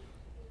you?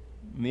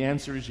 And the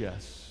answer is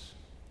yes.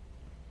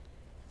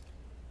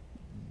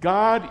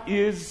 God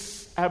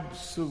is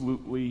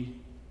absolutely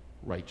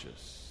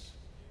righteous.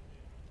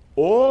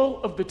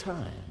 All of the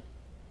time.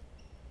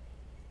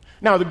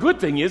 Now, the good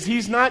thing is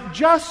he's not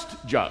just.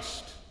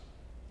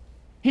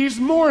 He's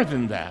more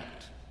than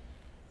that.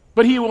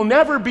 But he will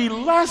never be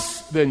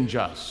less than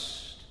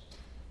just.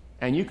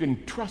 And you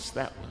can trust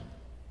that one.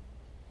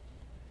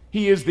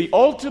 He is the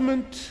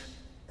ultimate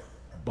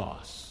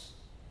boss,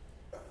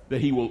 that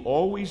he will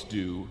always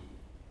do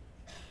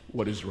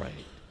what is right.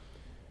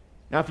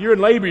 Now, if you're in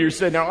labor, you're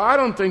saying, now, I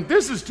don't think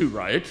this is too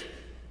right.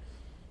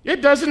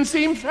 It doesn't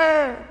seem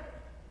fair.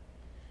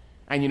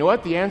 And you know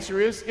what? The answer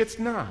is, it's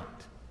not.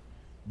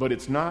 But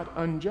it's not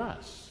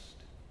unjust.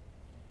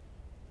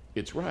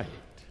 It's right.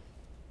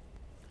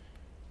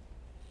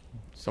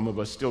 Some of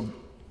us still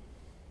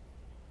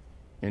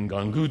in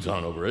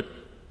Gongudzon over it.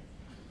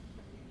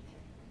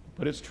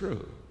 But it's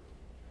true.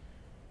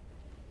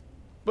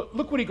 But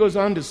look what he goes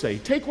on to say.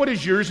 Take what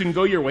is yours and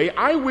go your way.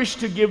 I wish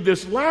to give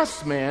this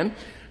last man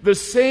the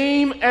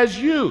same as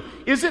you.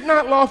 Is it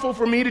not lawful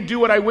for me to do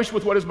what I wish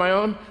with what is my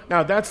own?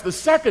 Now, that's the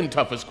second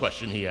toughest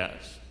question he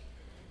has.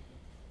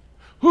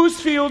 Whose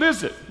field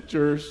is it? It's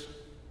yours.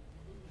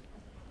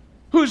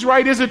 Whose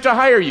right is it to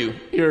hire you?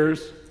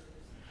 Yours.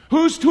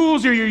 Whose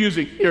tools are you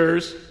using?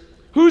 Yours.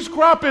 Whose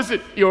crop is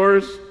it?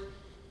 Yours.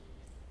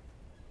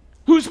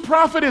 Whose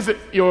profit is it?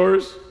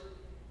 Yours.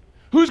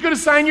 Who's going to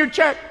sign your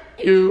check?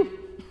 You.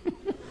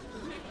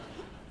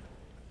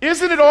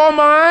 Isn't it all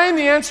mine?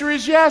 The answer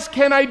is yes.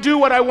 Can I do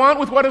what I want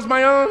with what is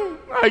my own?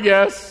 I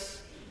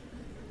guess.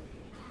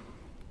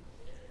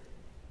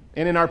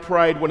 And in our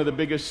pride, one of the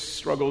biggest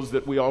struggles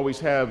that we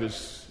always have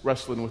is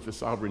wrestling with the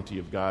sovereignty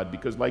of God,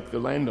 because like the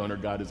landowner,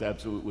 God is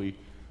absolutely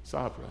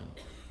sovereign.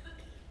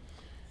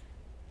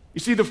 You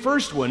see, the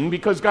first one,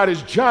 because God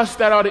is just,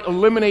 that ought to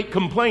eliminate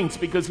complaints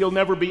because he'll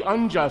never be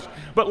unjust.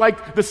 But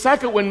like the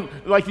second one,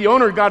 like the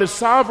owner, God is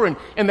sovereign,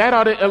 and that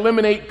ought to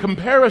eliminate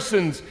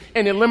comparisons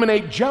and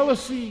eliminate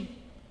jealousy.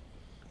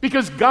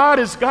 Because God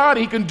is God.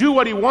 He can do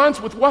what he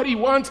wants with what he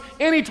wants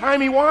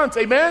anytime he wants.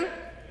 Amen?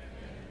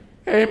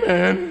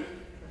 Amen.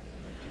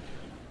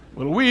 A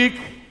little weak.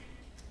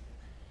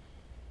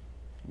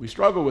 We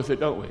struggle with it,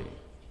 don't we?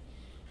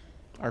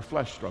 Our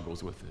flesh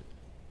struggles with it.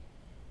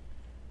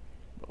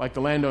 Like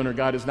the landowner,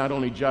 God is not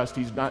only just,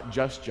 he's not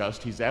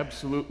just, he's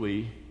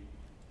absolutely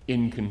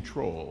in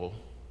control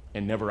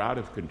and never out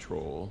of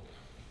control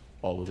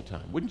all of the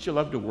time. Wouldn't you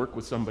love to work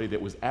with somebody that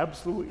was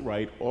absolutely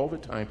right all the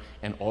time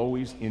and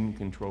always in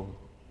control?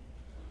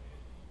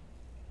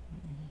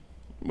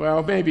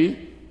 Well,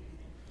 maybe.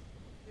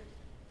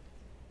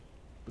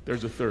 But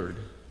there's a third.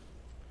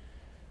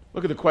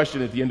 Look at the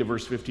question at the end of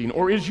verse 15.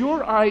 Or is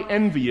your eye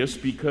envious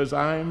because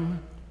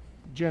I'm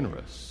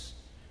generous?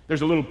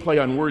 There's a little play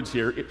on words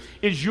here.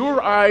 Is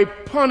your eye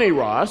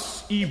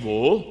paneros,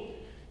 evil?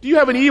 Do you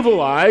have an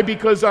evil eye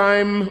because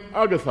I'm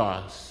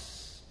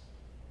agathos,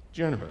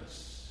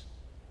 generous?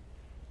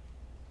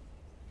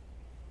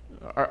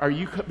 Are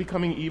you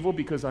becoming evil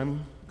because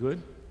I'm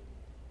good?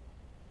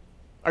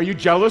 Are you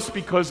jealous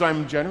because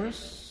I'm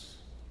generous?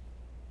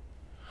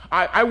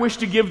 I wish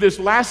to give this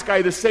last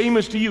guy the same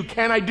as to you.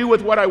 Can I do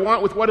with what I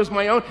want with what is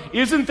my own?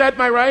 Isn't that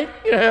my right?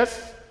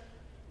 Yes.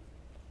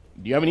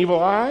 Do you have an evil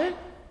eye?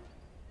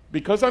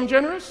 Because I'm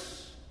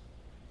generous?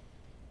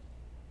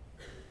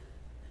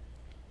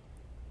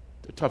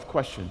 It's a tough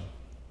question.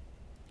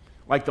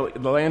 Like the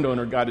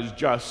landowner, God is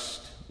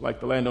just. Like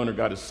the landowner,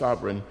 God is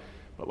sovereign.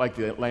 But like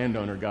the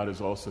landowner, God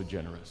is also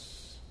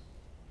generous.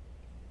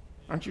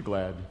 Aren't you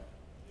glad?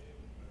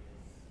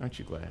 Aren't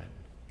you glad?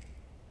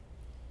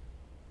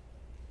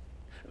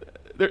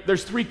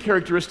 There's three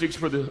characteristics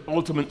for the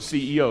ultimate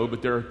CEO,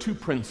 but there are two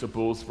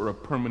principles for a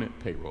permanent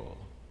payroll.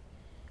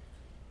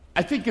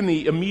 I think in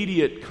the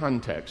immediate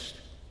context,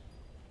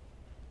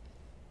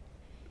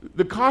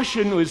 the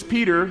caution was,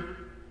 Peter,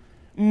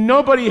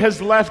 nobody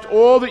has left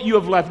all that you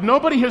have left.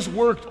 Nobody has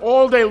worked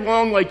all day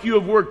long like you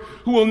have worked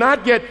who will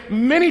not get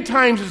many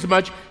times as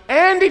much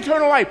and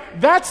eternal life.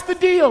 That's the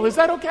deal. Is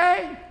that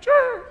okay?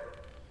 Sure.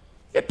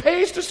 It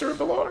pays to serve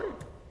the Lord.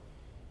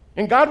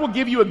 And God will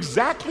give you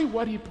exactly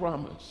what He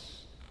promised.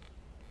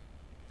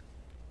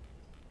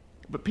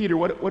 But Peter,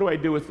 what do I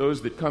do with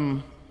those that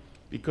come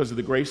because of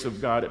the grace of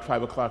God at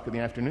 5 o'clock in the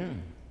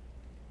afternoon?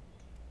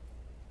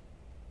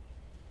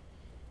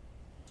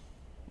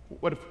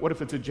 What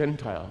if it's a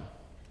Gentile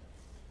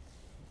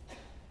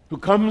who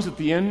comes at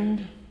the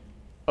end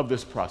of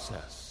this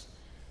process?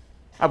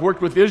 I've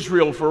worked with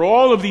Israel for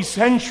all of these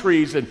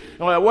centuries, and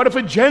what if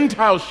a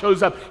Gentile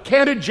shows up?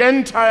 Can't a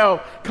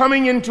Gentile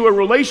coming into a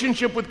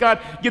relationship with God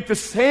get the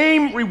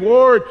same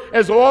reward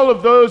as all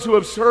of those who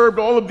have served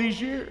all of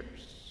these years?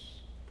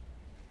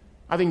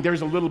 I think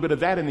there's a little bit of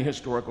that in the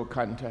historical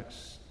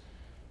context.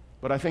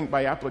 But I think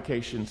by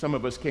application, some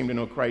of us came to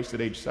know Christ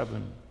at age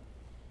 7.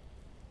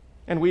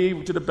 And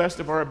we, to the best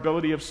of our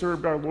ability, have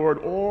served our Lord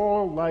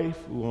all life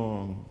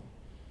long.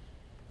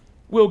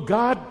 Will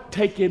God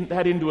take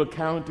that into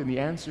account? And the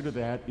answer to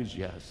that is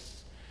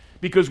yes.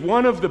 Because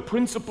one of the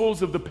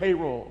principles of the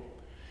payroll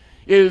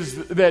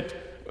is that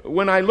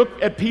when I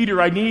look at Peter,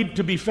 I need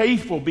to be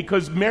faithful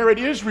because merit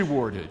is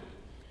rewarded.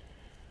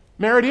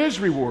 Merit is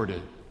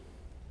rewarded.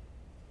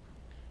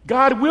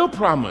 God will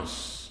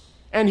promise,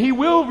 and He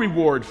will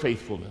reward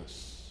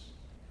faithfulness.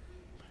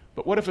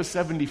 But what if a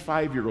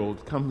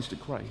 75-year-old comes to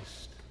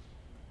Christ?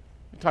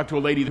 I talked to a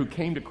lady who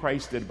came to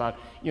Christ at about,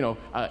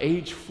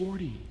 age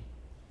 40.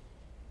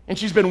 And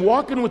she's been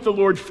walking with the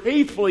Lord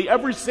faithfully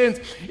ever since.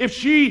 If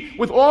she,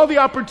 with all the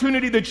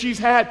opportunity that she's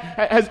had,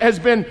 has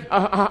been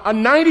a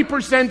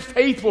 90%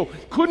 faithful,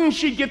 couldn't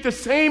she get the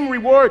same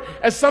reward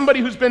as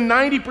somebody who's been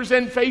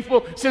 90%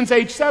 faithful since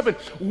age 7?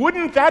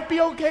 Wouldn't that be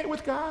okay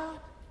with God?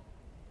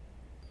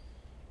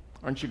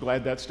 Aren't you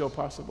glad that's still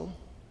possible?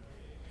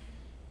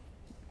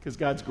 Because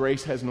God's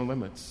grace has no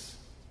limits.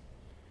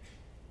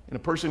 And a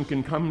person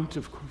can come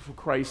to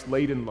Christ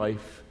late in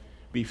life,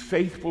 be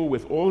faithful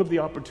with all of the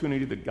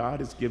opportunity that God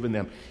has given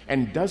them,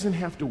 and doesn't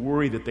have to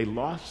worry that they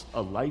lost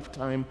a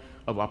lifetime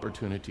of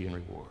opportunity and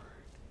reward.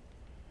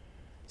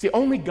 See,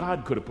 only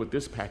God could have put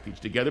this package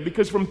together,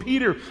 because from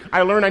Peter,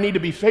 I learn I need to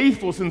be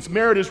faithful since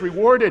merit is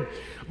rewarded.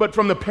 But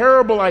from the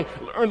parable, I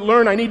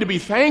learn I need to be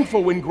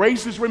thankful when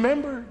grace is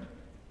remembered.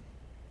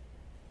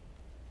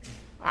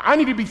 I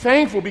need to be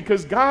thankful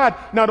because God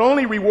not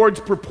only rewards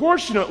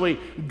proportionately,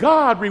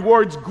 God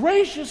rewards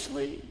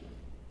graciously.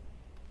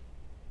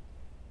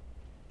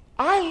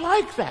 I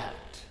like that.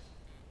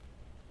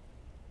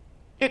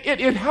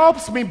 It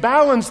helps me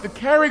balance the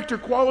character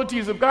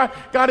qualities of God.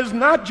 God is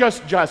not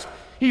just,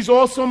 He's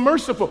also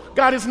merciful.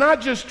 God is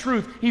not just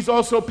truth, He's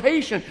also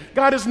patient.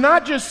 God is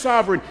not just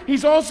sovereign,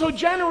 He's also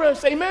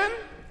generous. Amen?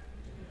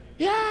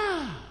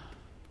 Yeah.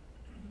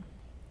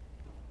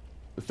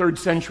 The 3rd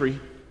century,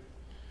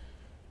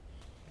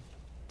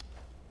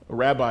 a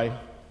rabbi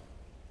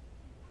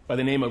by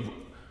the name of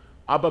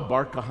Abba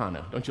Bar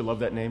Kahana, don't you love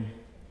that name?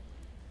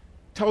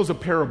 Tells a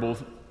parable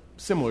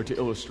similar to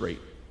illustrate.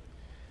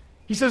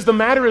 He says, the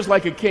matter is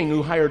like a king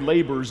who hired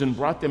laborers and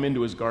brought them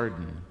into his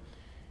garden.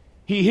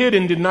 He hid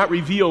and did not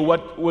reveal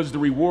what was the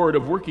reward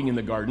of working in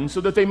the garden,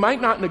 so that they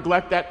might not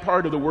neglect that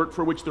part of the work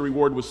for which the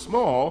reward was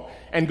small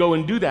and go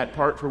and do that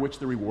part for which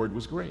the reward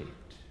was great.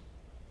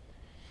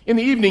 In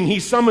the evening he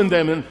summoned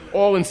them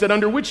and said,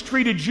 under which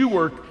tree did you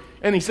work?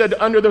 And he said,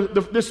 under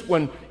this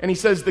one. And he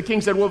says, the king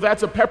said, well,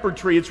 that's a pepper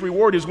tree. Its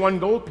reward is 1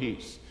 gold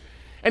piece.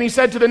 And he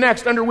said to the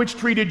next, under which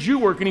tree did you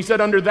work? And he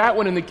said, under that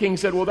one. And the king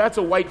said, well, that's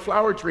a white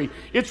flower tree.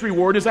 Its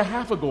reward is a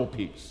half a gold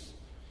piece.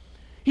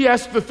 He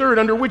asked the third,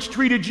 under which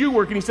tree did you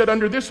work? And he said,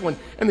 under this one.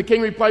 And the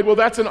king replied, well,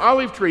 that's an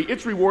olive tree.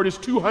 Its reward is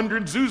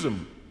 200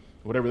 zuzim,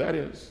 whatever that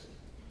is.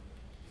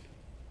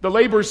 The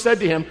laborers said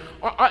to him,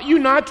 ought you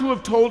not to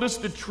have told us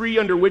the tree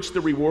under which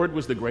the reward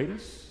was the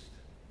greatest?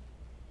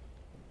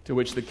 To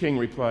which the king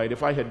replied,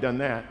 if I had done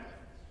that,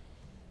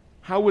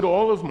 how would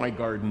all of my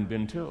garden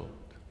been tilled?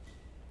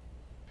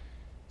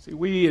 See,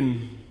 we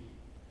in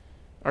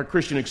our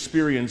Christian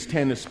experience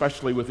tend,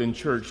 especially within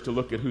church, to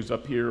look at who's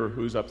up here or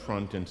who's up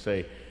front and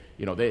say,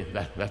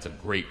 that's a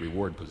great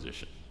reward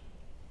position.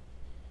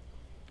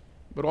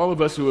 But all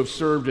of us who have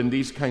served in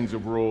these kinds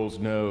of roles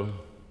know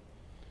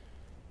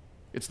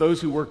it's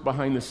those who work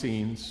behind the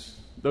scenes,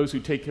 those who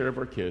take care of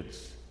our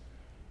kids,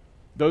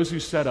 those who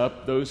set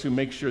up, those who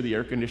make sure the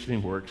air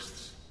conditioning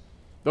works,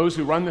 those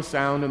who run the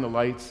sound and the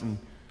lights, and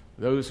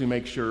those who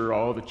make sure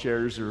all the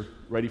chairs are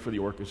ready for the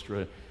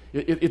orchestra.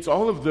 It's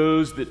all of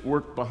those that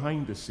work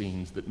behind the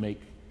scenes that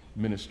make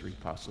ministry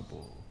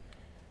possible.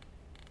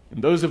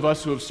 And those of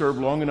us who have served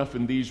long enough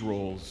in these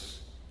roles,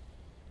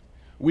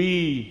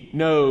 we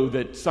know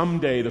that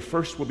someday the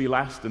first will be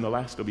last, and the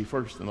last will be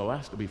first, and the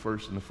last will be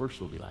first, and the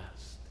first will be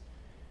last.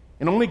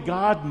 And only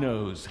God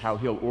knows how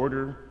He'll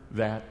order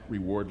that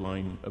reward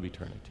line of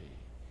eternity.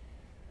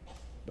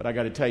 But I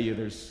got to tell you,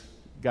 there's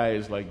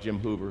guys like Jim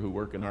Hoover who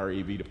work in our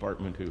AV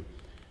department who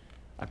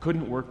I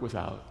couldn't work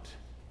without.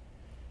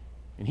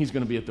 And he's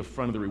going to be at the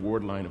front of the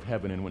reward line of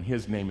heaven, and when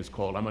his name is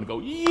called, I'm going to go,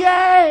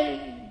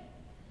 yay!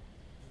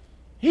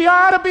 He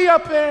ought to be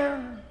up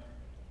there.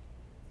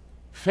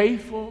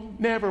 Faithful,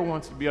 never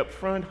wants to be up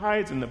front,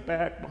 hides in the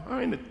back,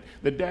 behind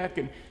the deck,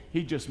 and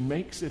he just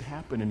makes it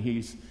happen, and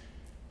he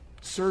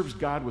serves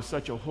God with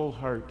such a whole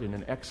heart and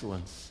an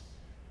excellence.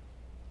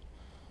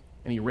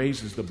 And he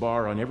raises the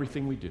bar on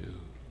everything we do.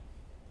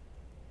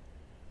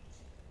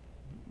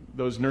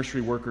 Those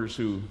nursery workers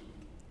who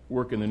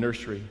work in the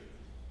nursery,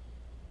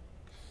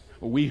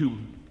 we who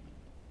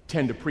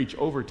tend to preach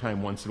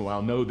overtime once in a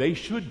while know they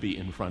should be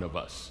in front of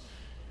us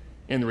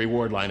in the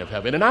reward line of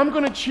heaven. And I'm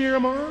going to cheer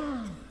them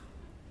on.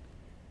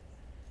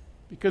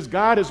 Because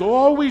God is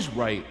always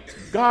right.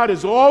 God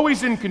is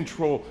always in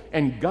control.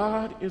 And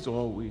God is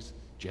always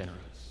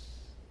generous.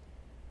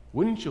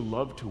 Wouldn't you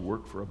love to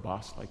work for a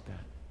boss like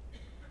that?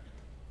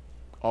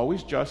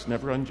 Always just,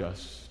 never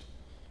unjust.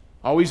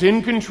 Always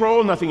in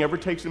control, nothing ever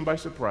takes him by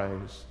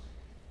surprise.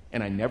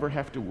 And I never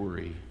have to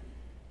worry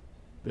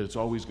that it's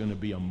always going to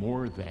be a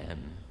more than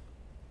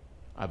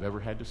I've ever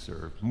had to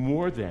serve,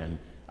 more than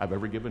I've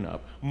ever given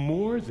up,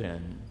 more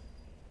than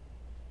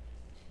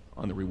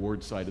on the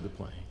reward side of the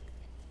plank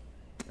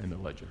and the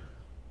ledger.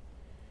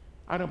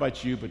 I don't know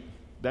about you, but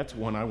that's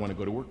one I want to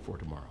go to work for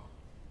tomorrow.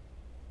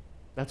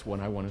 That's one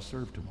I want to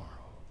serve tomorrow.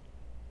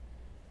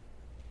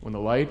 When the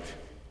light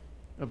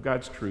of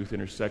God's truth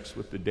intersects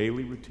with the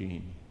daily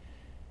routine,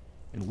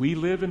 and we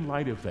live in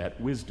light of that,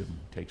 wisdom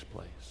takes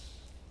place.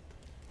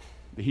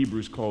 The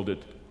Hebrews called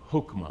it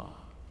hokmah.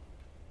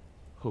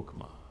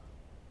 Hokmah.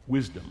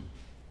 Wisdom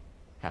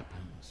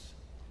happens.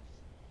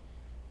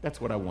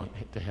 That's what I want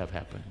to have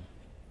happen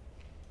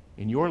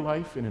in your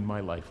life and in my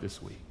life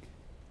this week.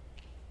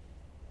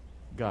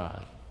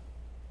 God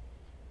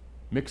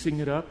mixing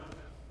it up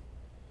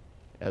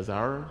as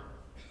our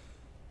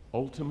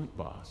ultimate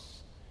boss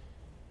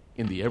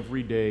in the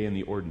everyday and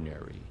the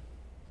ordinary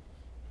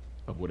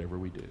of whatever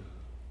we do.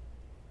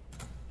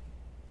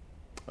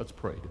 Let's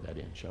pray to that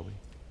end, shall we?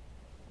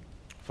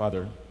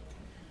 Father,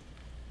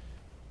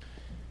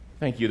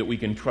 thank you that we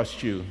can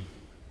trust you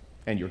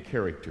and your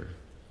character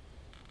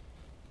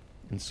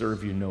and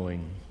serve you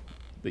knowing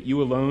that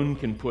you alone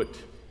can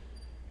put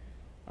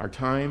our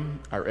time,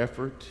 our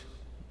effort,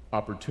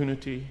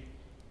 opportunity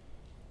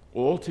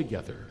all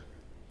together.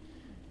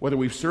 Whether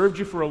we've served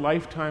you for a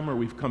lifetime or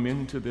we've come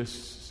into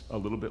this a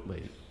little bit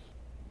late,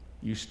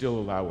 you still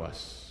allow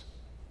us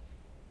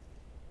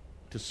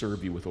to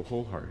serve you with a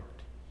whole heart,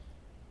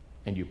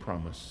 and you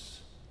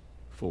promise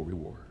full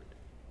reward.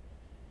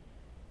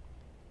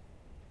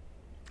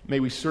 May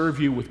we serve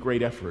you with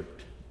great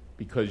effort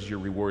because your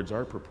rewards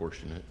are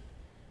proportionate,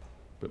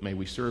 but may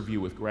we serve you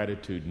with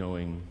gratitude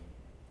knowing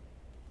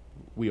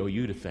we owe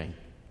you to thank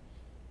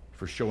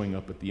for showing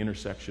up at the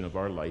intersection of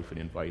our life and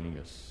inviting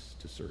us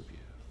to serve you.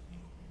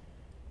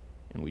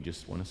 And we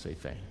just want to say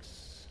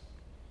thanks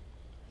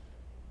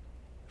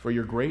for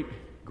your great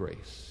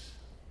grace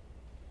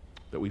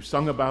that we've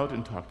sung about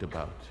and talked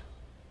about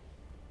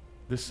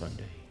this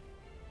Sunday,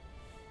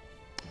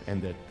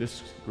 and that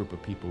this group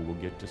of people will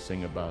get to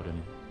sing about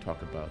and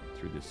talk about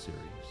through this series.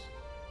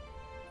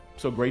 I'm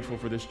so grateful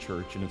for this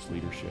church and its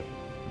leadership,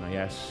 and I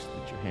ask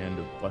that your hand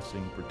of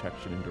blessing,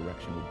 protection, and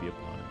direction would be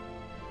upon it.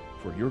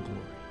 For your glory,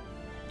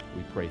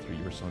 we pray through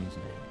your Son's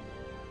name.